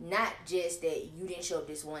not just that you didn't show up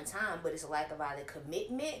this one time, but it's a lack of either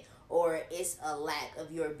commitment or it's a lack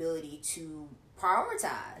of your ability to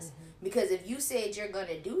prioritize. Because if you said you're going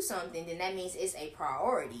to do something, then that means it's a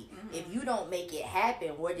priority. If you don't make it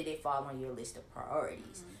happen, where did it fall on your list of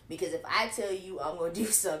priorities? Because if I tell you I'm going to do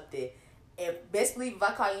something, best believe if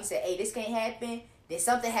I call you and say, hey, this can't happen, then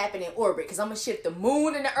something happened in orbit. Because I'm going to shift the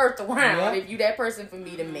moon and the earth around if you that person for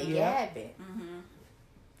me to make it happen.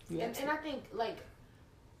 And I think, like,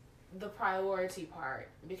 the priority part,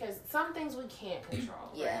 because some things we can't control.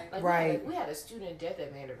 Like we had a student death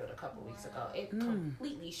at Vanderbilt a couple weeks ago. It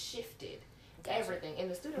completely shifted everything, and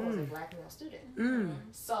the student was a black male student.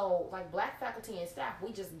 So like black faculty and staff,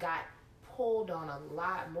 we just got pulled on a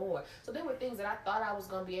lot more. So there were things that I thought I was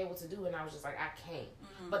going to be able to do, and I was just like, I can't.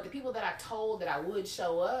 But the people that I told that I would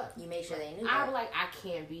show up, you make sure they knew. I was like, I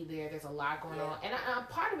can't be there. There's a lot going on, and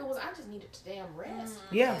part of it was I just needed to damn rest.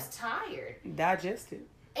 I was tired. Digest it.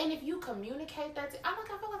 And if you communicate that, I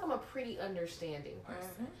feel like I'm a pretty understanding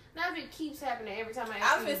person. Now, if it keeps happening every time I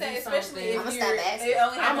ask you to do especially if I'm gonna stop asking.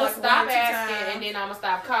 I'm gonna stop asking, and then I'm gonna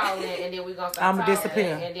stop calling, and then we're gonna stop talking,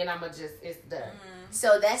 disappear, and then I'm gonna it's done.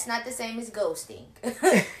 So that's not the same as ghosting.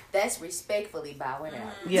 That's respectfully bowing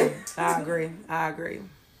out. Yeah, I agree.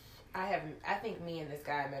 I think me and this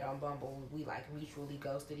guy met on Bumble. We like mutually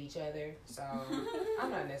ghosted each other, so I'm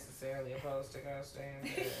not necessarily opposed to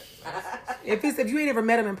ghosting. If you ain't ever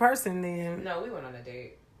met him in person, then no, we went on a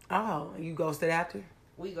date. Oh, you ghosted after?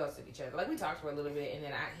 We ghosted each other. Like we talked for a little bit, and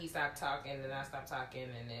then he stopped talking, and then I stopped talking,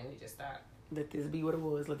 and then we just stopped. Let this be what it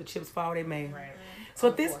was. Let the chips fall where they may. Right. So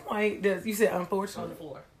at this point, you said unfortunately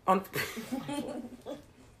on the floor.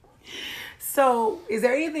 So, is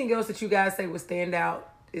there anything else that you guys say would stand out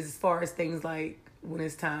as far as things like when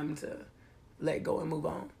it's time to let go and move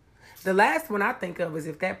on? The last one I think of is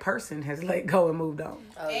if that person has let go and moved on.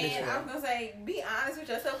 And I was going to say, be honest with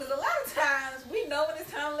yourself, because a lot of times we know when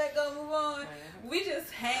it's time to let go and move on. We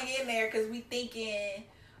just hang in there because we thinking,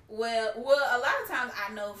 well, a lot of times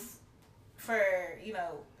I know for,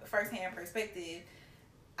 firsthand perspective,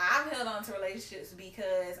 I've held on to relationships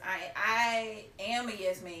because I am a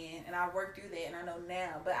yes man, and I worked through that, and I know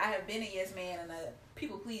now. But I have been a yes man and a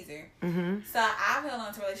people pleaser. So I've held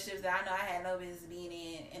on to relationships that I know I had no business being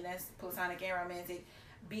in, and that's platonic and romantic,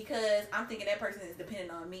 because I'm thinking that person is dependent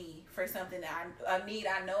on me for something that a need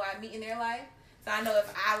I know I meet in their life. So I know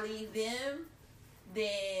if I leave them,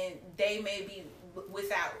 then they may be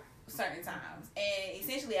without certain times. And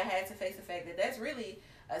essentially I had to face the fact that that's really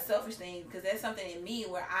a selfish thing, because that's something in me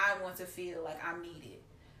where I want to feel like I'm needed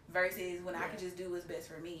versus when I can just do what's best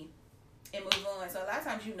for me and move on. So a lot of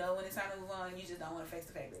times when it's time to move on, you just don't want to face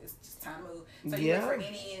the fact that it's just time to move. So you look for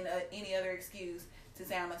any other excuse to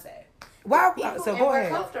say I'm upset. Wow. So go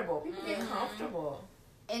ahead. Comfortable. People get comfortable.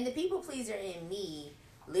 And the people pleaser in me,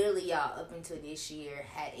 literally, y'all, up until this year,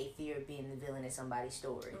 had a fear of being the villain in somebody's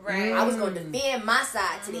story. Right. I was going to defend my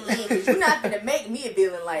side to the end, because you're not going to make me a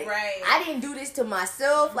villain. Like, I didn't do this to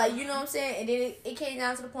myself. Like, you know what I'm saying? And then it came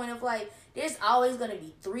down to the point of, like, there's always going to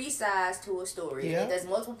be 3 sides to a story. And if there's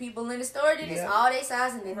multiple people in the story, then it's all their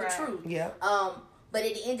sides and then the truth. But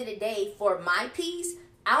at the end of the day, for my peace,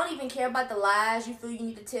 I don't even care about the lies you feel you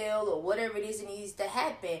need to tell or whatever it is that needs to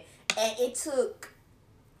happen. And it took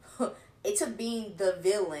being the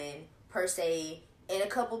villain, per se, in a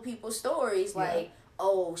couple people's stories. Like,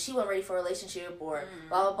 oh, she wasn't ready for a relationship or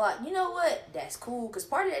blah, blah, blah. You know what? That's cool, because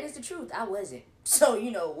part of that is the truth. I wasn't. So,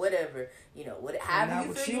 whatever. However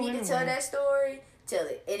you feel you need to tell that story, tell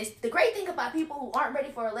it. And it's the great thing about people who aren't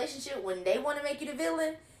ready for a relationship, when they want to make you the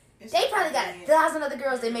villain, they probably got 1,000 other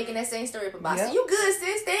girls they making that same story up about. So you good,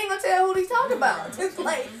 sis. They ain't gonna tell who they talking about. Just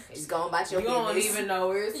just go about your business. You don't even know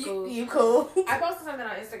where it's cool. You cool. I posted something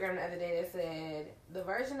on Instagram the other day that said, the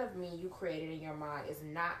version of me you created in your mind is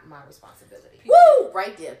not my responsibility. Woo!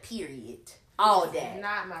 Right there, period. All that.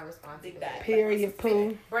 Not my responsibility. Period,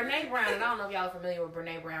 poo. Brene Brown, and I don't know if y'all are familiar with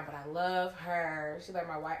Brene Brown, but I love her. She's like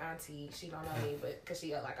my white auntie. She don't know me, but because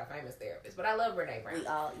she like a famous therapist. But I love Brene Brown. We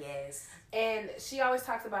all, yes. And she always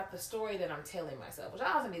talks about the story that I'm telling myself, which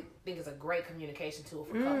I also think is a great communication tool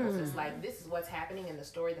for couples. It's like, this is what's happening, and the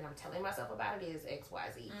story that I'm telling myself about it is X, Y,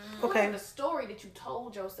 Z. Okay. The story that you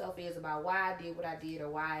told yourself is about why I did what I did, or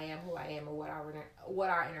why I am who I am, or what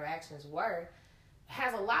our interactions were,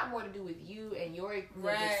 has a lot more to do with you and your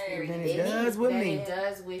experience than it does with me. It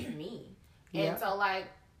does with me. And so, like,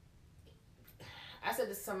 I said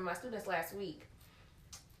this to some of my students last week.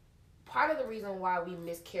 Part of the reason why we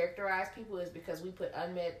mischaracterize people is because we put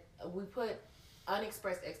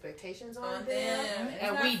unexpressed expectations on them,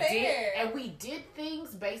 and we did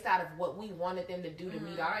things based out of what we wanted them to do to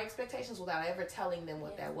meet our expectations without ever telling them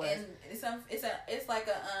what that was. And it's like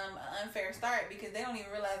a unfair start, because they don't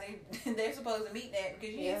even realize they're supposed to meet that,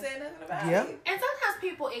 because you ain't said nothing about it. And sometimes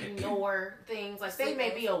people ignore things, like they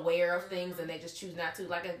may be aware of things and they just choose not to.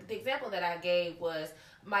 Like the example that I gave was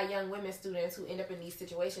my young women students who end up in these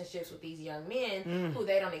situationships with these young men who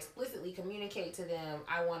they don't explicitly communicate to them,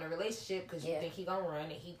 I want a relationship, because you think he gonna run,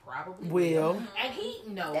 and he probably will. And he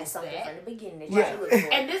knows that's something that from the beginning.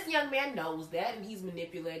 And this young man knows that, and he's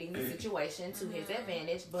manipulating the situation to his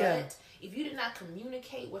advantage. But if you did not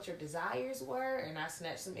communicate what your desires were, and I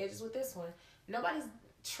snatched some edges with this one, nobody's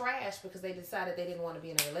trash because they decided they didn't want to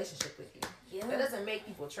be in a relationship with you. That doesn't make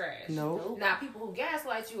people trash. No. Now, people who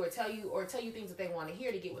gaslight you or tell you things that they want to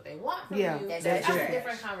hear to get what they want from you, that's a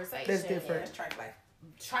different conversation. That's different. That's trife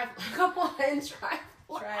life. Come on, trife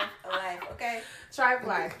life. Okay. Trife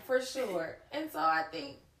life, for sure. And so I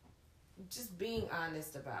think just being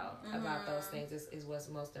honest about those things is what's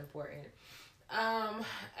most important.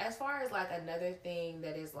 As far as like another thing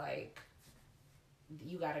that is like,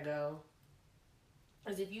 you gotta go,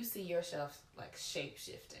 is if you see yourself like shape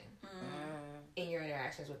shifting in your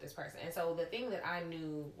interactions with this person. And so the thing that I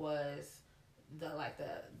knew was the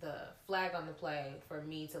flag on the play for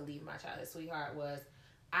me to leave my childhood sweetheart was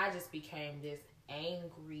I just became this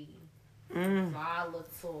angry,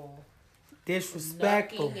 volatile,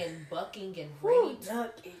 disrespectful, knucking and bucking and ready to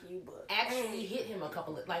actually hit him a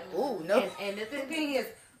couple of And the thing is,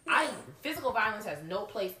 physical violence has no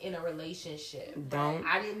place in a relationship.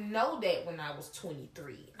 I didn't know that when I was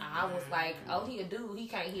 23. I was like, oh, he a dude, he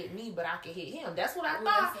can't hit me, but I can hit him. That's what I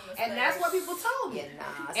thought, and that's what people told me.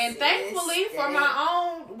 And thankfully, for my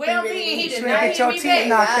own well-being, he did not hit me back. He did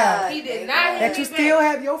not hit me back. That you still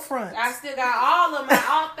have your front. I still got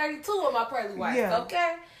all 32 of my pearly whites.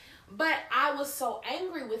 Okay. But I was so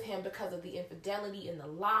angry with him because of the infidelity and the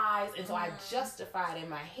lies, and so I justified in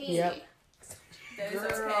my head.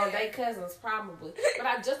 Girl, they cousins probably. But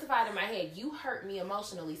I justified in my head, you hurt me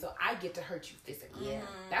emotionally, so I get to hurt you physically.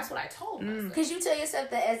 That's what I told myself. Because you tell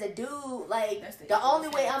yourself that as a dude, like, the only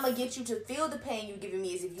way I'm going to get you to feel the pain you're giving me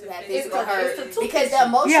is if you have physical hurt. Because the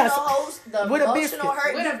emotional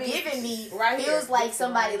hurt you're giving me feels like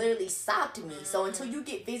somebody literally socked me. So until you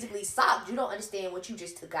get physically socked, you don't understand what you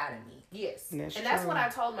just took out of me. Yes. That's what I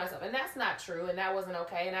told myself. And that's not true. And that wasn't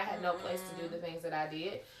okay. And I had no place to do the things that I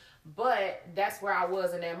did. But that's where I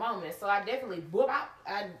was in that moment. So I definitely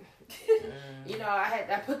I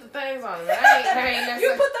put the things on.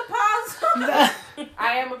 You put the paws on.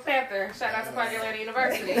 I am a Panther. Shout out to Park Atlanta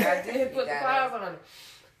University. I did put the paws on.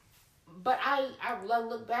 But I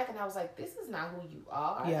look back and I was like, this is not who you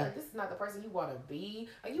are. Like, this is not the person you want to be.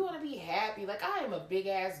 Like, you want to be happy. Like, I am a big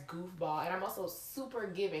ass goofball, and I'm also super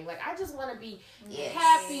giving. Like, I just want to be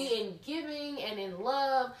happy and giving and in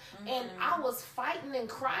love. And I was fighting and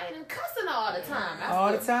crying and cussing all the time.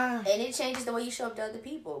 All the time. And it changes the way you show up to other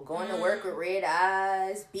people. Going to work with red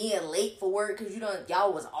eyes, being late for work because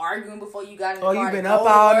y'all was arguing before you got in the car. Oh, you've been up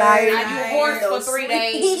all night. You hoarse for 3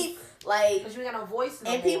 days. Like, because you ain't got no voice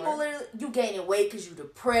no and more. people literally, you gaining weight because you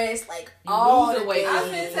depressed. Like, you all the weight. I've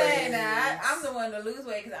been saying that I'm the one to lose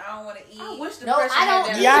weight because I don't want to eat. I wish No, I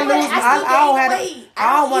don't. Yeah, I lose.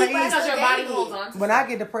 I don't want to eat because your body holds on. When I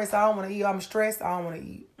get depressed, I don't want to eat. I'm stressed. I don't want to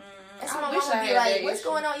eat. That's what my mama be like, what's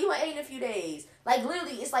going on? You ain't ate in a few days. Like,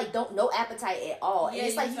 literally, it's like no appetite at all. And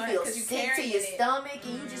it's like you feel sick to your stomach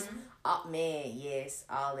and you just, oh man, yes,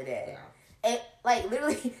 all of that. Yeah. And like,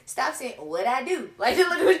 literally, stop saying what I do. Like,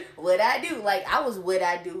 literally, what I do. Like, I was what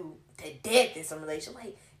I do to death in some relation.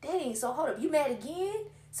 Like, dang, so hold up, you mad again?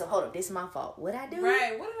 So hold up, this is my fault. What I do?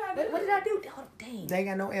 Right, what did I do? What did I do? Hold up, dang. They ain't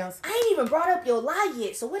got no else. I ain't even brought up your lie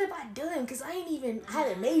yet. So what have I done? Because I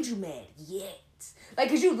haven't made you mad yet. Like,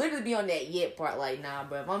 cause you literally be on that yet part, like, nah,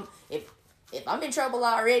 bro. If I'm in trouble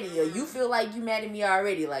already, or you feel like you mad at me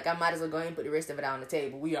already, like, I might as well go ahead and put the rest of it out on the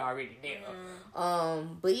table. We already there.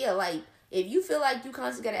 But yeah, like, if you feel like you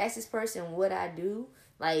constantly gotta ask this person what I do,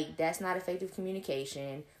 like, that's not effective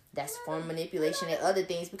communication. That's form manipulation and other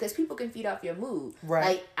things, because people can feed off your mood. Right.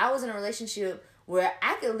 Like, I was in a relationship where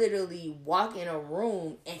I could literally walk in a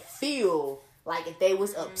room and feel like if they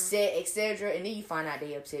was upset, etc., and then you find out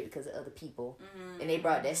they upset because of other people, and they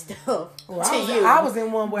brought that stuff to you. I was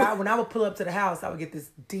in one where when I would pull up to the house, I would get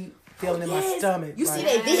this deep feeling in my stomach. You see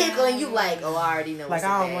that vehicle and you like, oh, I already know. Like,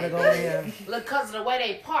 I don't want to go there. Look, because of the way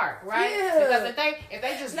they park, right? Yeah. Because if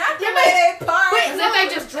they just not the way they park. Because if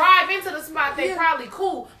they just drive into the spot, they probably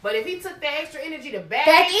cool. But if he took that extra energy to back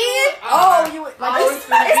in, you would like it's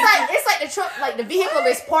like the truck, like the vehicle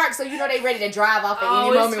is parked, so you know they ready to drive off at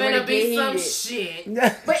any moment when it get heated. Shit.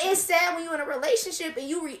 But it's sad when you in a relationship and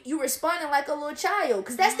you responding like a little child,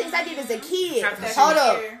 because that's things I did as a kid. Hold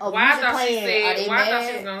up, I thought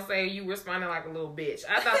she was gonna say you responding like a little bitch.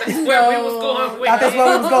 I thought that's where we was going with. That's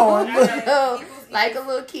where we was going. Like a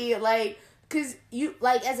little kid, like, cause you,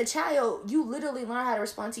 like, as a child, you literally learn how to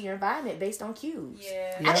respond to your environment based on cues.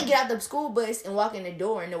 Yeah. I can get out the school bus and walk in the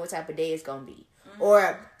door and know what type of day it's gonna be.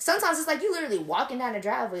 Or sometimes it's like you literally walking down the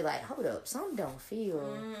driveway, like, hold up, something don't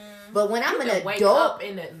feel. But when I'm an adult, wake up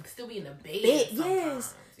still be in the bed.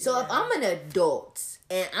 Yes. So if I'm an adult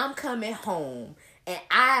and I'm coming home and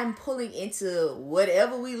I'm pulling into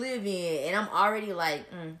whatever we live in, and I'm already like,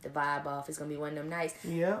 the vibe off. It's gonna be one of them nights.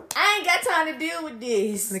 Yeah. I ain't got time to deal with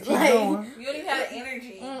this. Like, you don't even have the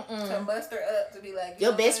energy to muster up to be like,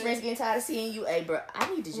 your best friend's getting tired of seeing you. Hey, bro,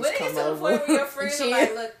 I need to just come over. When it's to the point where your friends are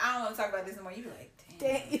like, look, I don't want to talk about this anymore. You be like,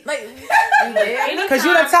 like, because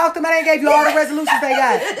you done talked to them and they gave you all the resolutions they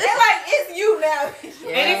got. They're like, it's you now.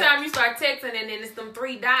 Yeah. Anytime you start texting and then it's them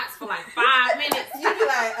 3 dots for like 5 minutes, you be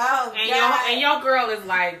like, oh, and your girl is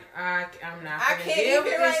like, I'm not. I can't deal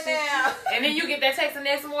with right now. And then you get that text the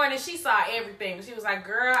next morning. She saw everything. She was like,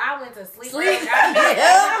 girl, I went to sleep. I missed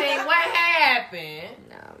everything. What happened?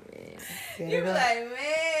 Nah, man. You be like,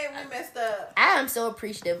 man, we messed up. I am so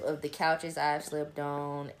appreciative of the couches I've slept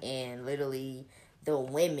on, and literally the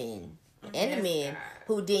women and the men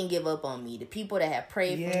who didn't give up on me. The people that have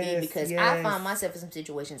prayed for me, because I found myself in some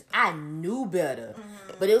situations I knew better.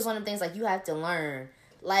 But it was one of the things, like, you have to learn.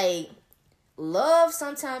 Like, love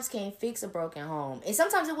sometimes can't fix a broken home. And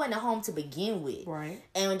sometimes it wasn't a home to begin with. Right.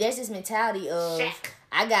 And there's this mentality of,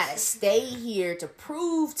 I gotta stay here to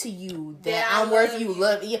prove to you that I'm worth you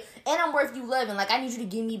loving. Yeah, and I'm worth you loving. Like, I need you to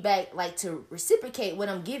give me back, like, to reciprocate what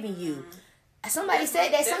I'm giving you. Somebody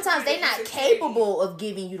said that sometimes they're not capable of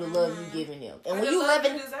giving you the love you giving them. And when you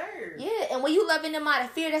loving, and when you loving them out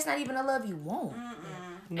of fear, that's not even a love you want.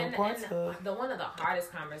 No parts of. The one of the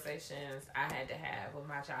hardest conversations I had to have with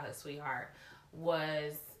my childhood sweetheart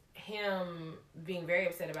was him being very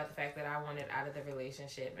upset about the fact that I wanted out of the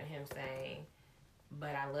relationship, and him saying,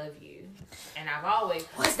 but I love you. And I've always...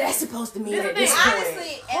 What's that supposed to mean?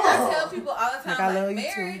 Honestly, and I tell people all the time, like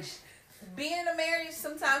marriage... Being in a marriage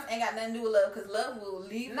sometimes ain't got nothing to do with love, because love will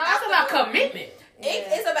leave. No, it's about commitment.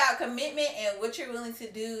 It's about commitment and what you're willing to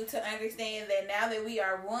do to understand that now that we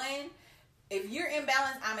are one, if you're in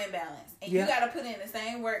balance, I'm in balance. And you got to put in the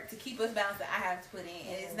same work to keep us balanced that I have to put in.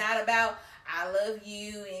 And it's not about, I love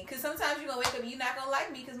you. And because sometimes you're going to wake up and you're not going to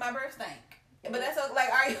like me because my breath stank. But that's like,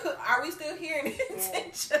 are we still here and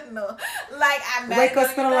intentional? Like, I'm wake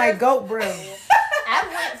up smelling like goat breath. I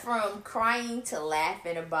went from crying to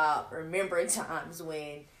laughing about remembering times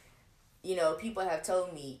when, you know, people have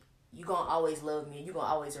told me, you're going to always love me, you're going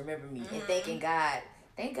to always remember me. And thank God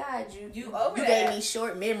you gave me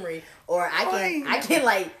short memory, or I can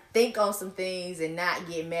like think on some things and not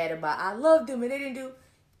get mad about I loved them and they didn't do.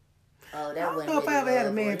 Oh, that I don't know if I ever had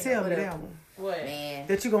a man tell me that one. What? Man.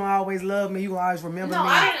 That you're going to always love me, you're going to always remember me.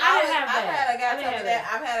 I didn't have that. I've had a guy tell me that.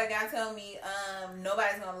 I've had a guy tell me,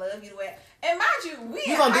 nobody's going to love you the way. And mind you,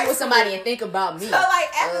 you gonna be with somebody and think about me. So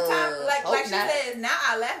like at the time, like she says, now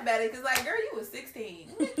I laugh about it because like, girl, you was 16.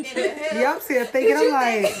 What in the hell? Yeah, I'm still thinking. I'm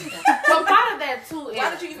like, but part of that too is why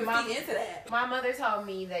did you even feed into that? My mother told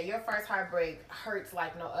me that your first heartbreak hurts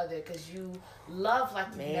like no other because you love like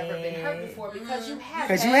you've never been hurt before because you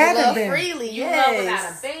haven't been freely. You love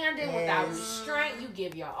without abandon, without restraint. You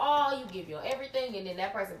give your all, you give your everything, and then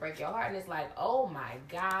that person break your heart, and it's like, oh my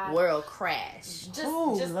God, world crash. Just the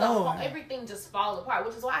whole, everything just falls apart.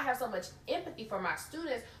 Which is why I have so much empathy for my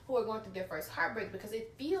students who are going through their first heartbreak because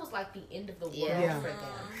it feels like the end of the world for them,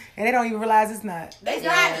 and they don't even realize it's not. It's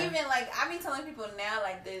not even like I be telling people now,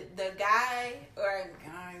 like the guy or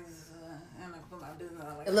guys. I'm not gonna put my business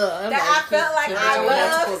on like that. I felt like I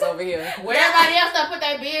loved over here. Where everybody else done put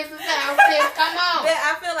their business out, come on. That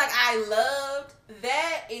I feel like I loved.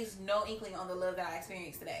 That is no inkling on the love that I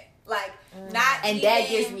experienced today. Like not, and even, that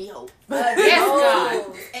gives me hope. Yes,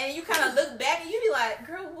 God. And you kind of look back and you be like,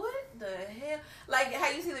 girl, what the hell? Like how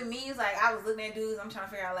you see the memes. Like I was looking at dudes. I'm trying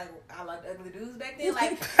to figure out like I liked ugly dudes back then.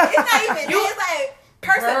 Like it's not even. It's like.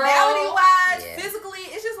 Personality wise, physically,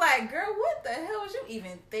 it's just like, girl, what the hell was you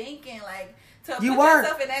even thinking? Like, to put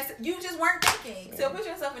yourself in that, you just weren't thinking. To put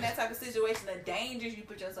yourself in that type of situation, the dangers you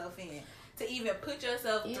put yourself in, to even put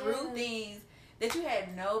yourself through things that you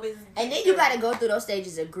had no business. And then you got to go through those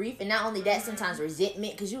stages of grief, and not only that, sometimes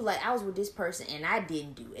resentment, because you like, I was with this person and I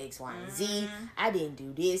didn't do X, Y, and Z. I didn't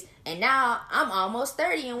do this, and now I'm almost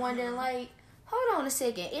 30 and wondering like, hold on a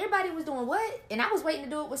second. Everybody was doing what? And I was waiting to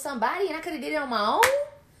do it with somebody, and I could have did it on my own.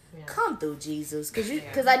 Yeah. Come through, Jesus,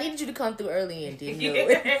 because I needed you to come through early and didn't do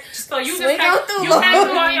it. So you swing just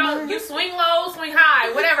you swing low, swing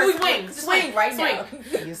high, whatever. swing right now.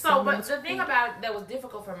 So, but the thing about that was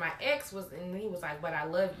difficult for my ex was, and he was like, "But I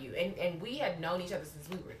love you," and we had known each other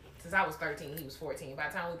since I was 13, he was 14. By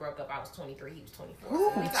the time we broke up, I was 23, he was 24.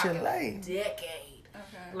 Ooh, so we talking a decade.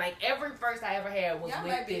 Okay. Like every first I ever had was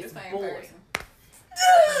with this boy.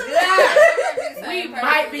 We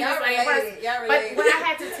might be the same person. But when I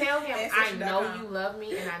had to tell him, I know you love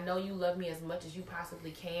me, and I know you love me as much as you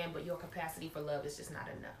possibly can, but your capacity for love is just not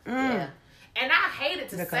enough. Yeah. And I hated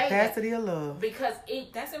to say that. The capacity of love. Because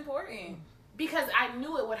that's important. Because I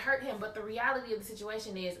knew it would hurt him, but the reality of the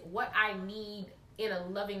situation is what I need in a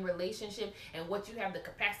loving relationship and what you have the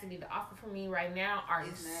capacity to offer for me right now are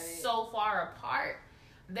so far apart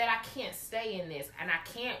that I can't stay in this, and I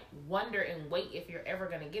can't wonder and wait if you're ever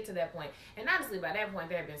going to get to that point. And honestly, by that point,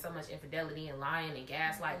 there had been so much infidelity and lying and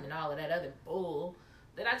gaslighting and all of that other bull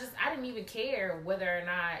that I didn't even care whether or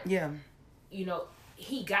not, you know,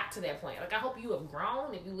 he got to that point. Like, I hope you have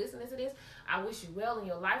grown. If you listen to this, I wish you well in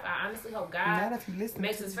your life. I honestly hope God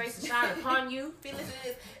makes his face to shine upon you. If you listen to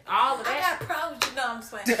this, all of that. I got problems. You know, I'm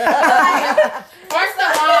just playing. First of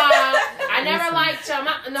all, I never liked your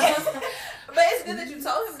mom. No. But it's good that you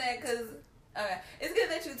told him that because it's good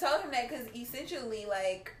that you told him that because essentially,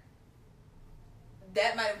 like,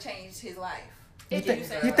 that might have changed his life. You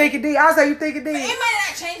think it did? I'll say you think it did. But it might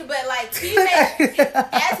not change, but like he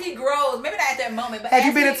as he grows, maybe not at that moment. But have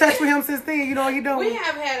you been in touch with him since then? You know what you're doing. We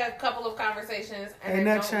have had a couple of conversations, and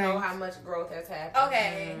I don't know how much growth has happened.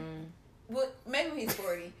 Okay, well, maybe he's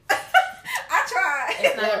 40. I tried.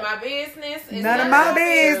 It's none of my business. It's none of my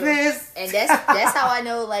business. And that's how I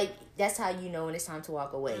know. Like, that's how you know when it's time to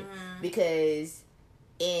walk away. Because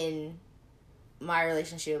in my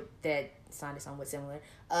relationship that sounded somewhat similar,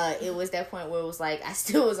 it was that point where it was like I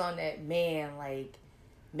still was on that, man, like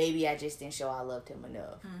maybe I just didn't show I loved him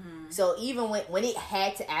enough. So even when it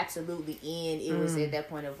had to absolutely end, it was at that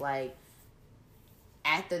point of like,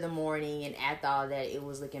 after the mourning and after all that, it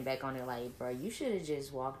was looking back on it like, bro, you should have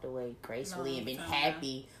just walked away gracefully and been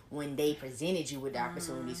happy when they presented you with the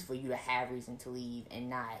opportunities for you to have reason to leave and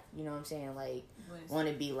not, you know what I'm saying? Like, want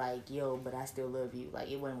to be like, yo, but I still love you. Like,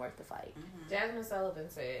 it wasn't worth the fight. Jasmine Sullivan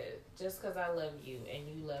said, just because I love you and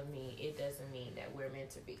you love me, it doesn't mean that we're meant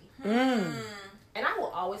to be. And I will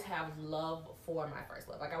always have love for my first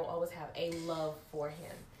love. Like, I will always have a love for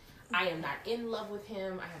him. I am not in love with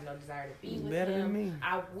him. I have no desire to be with him. Than me.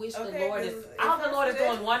 I wish the Lord is. I hope the Lord is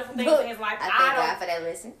doing wonderful things in his life. I thank God for that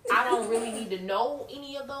lesson. I don't really need to know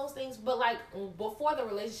any of those things, but like before the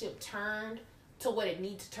relationship turned to what it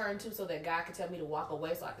needs to turn to, so that God could tell me to walk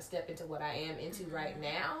away, so I could step into what I am into right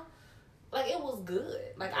now. Like, it was good.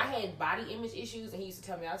 Like, I had body image issues, and he used to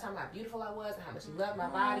tell me all the time how beautiful I was and how much he loved my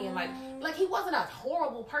body. And, like he wasn't a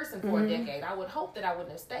horrible person for a decade. I would hope that I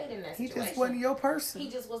wouldn't have stayed in that situation. He just wasn't your person. He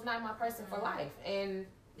just was not my person for life. And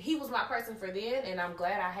he was my person for then, and I'm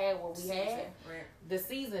glad I had what we had. The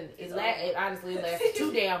season, it honestly lasted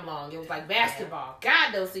too damn long. It was like basketball.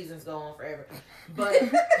 God, those seasons go on forever. But...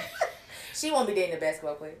 She won't be dating a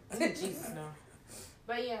basketball player. Jesus, no.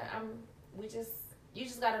 But yeah, you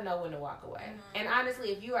just gotta know when to walk away. And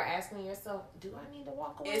honestly, if you are asking yourself, do I need to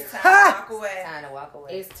walk away? It's time to walk away. It's time to walk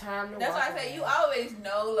away. It's time to That's walk away. why I say you always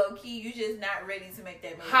know low key. You just not ready to make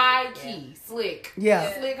that move. High key, slick.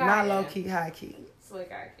 Yeah, Slick not low key, high key.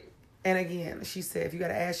 Slick high key. And again, she said, if you got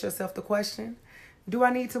to ask yourself the question, do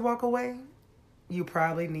I need to walk away? You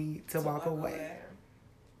probably need to walk away.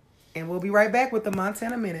 And we'll be right back with the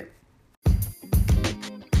Montana Minute.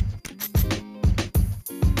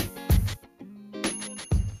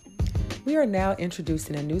 We are now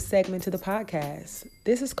introducing a new segment to the podcast.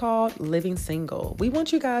 This is called Living Single. We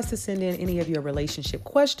want you guys to send in any of your relationship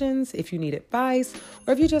questions, if you need advice,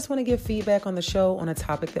 or if you just want to give feedback on the show on a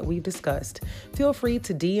topic that we've discussed. Feel free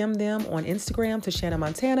to DM them on Instagram to Shanna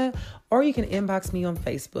Montana, or you can inbox me on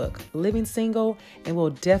Facebook, Living Single, and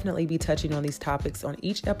we'll definitely be touching on these topics on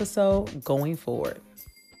each episode going forward.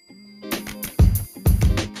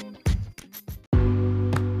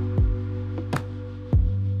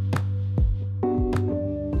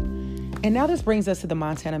 And now this brings us to the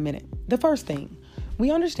Montana Minute. The first thing,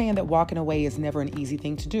 we understand that walking away is never an easy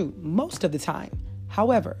thing to do, most of the time.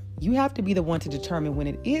 However, you have to be the one to determine when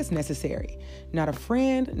it is necessary. Not a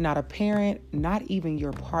friend, not a parent, not even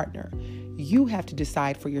your partner. You have to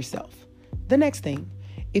decide for yourself. The next thing,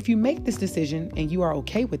 if you make this decision and you are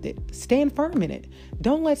okay with it, stand firm in it.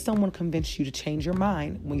 Don't let someone convince you to change your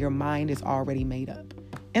mind when your mind is already made up.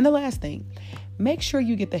 And the last thing, make sure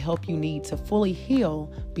you get the help you need to fully heal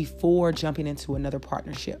before jumping into another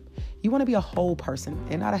partnership. You want to be a whole person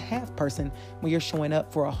and not a half person when you're showing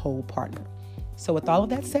up for a whole partner. So with all of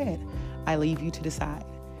that said, I leave you to decide.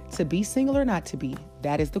 To be single or not to be,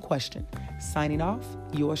 that is the question. Signing off,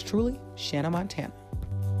 yours truly, Shanna Montana.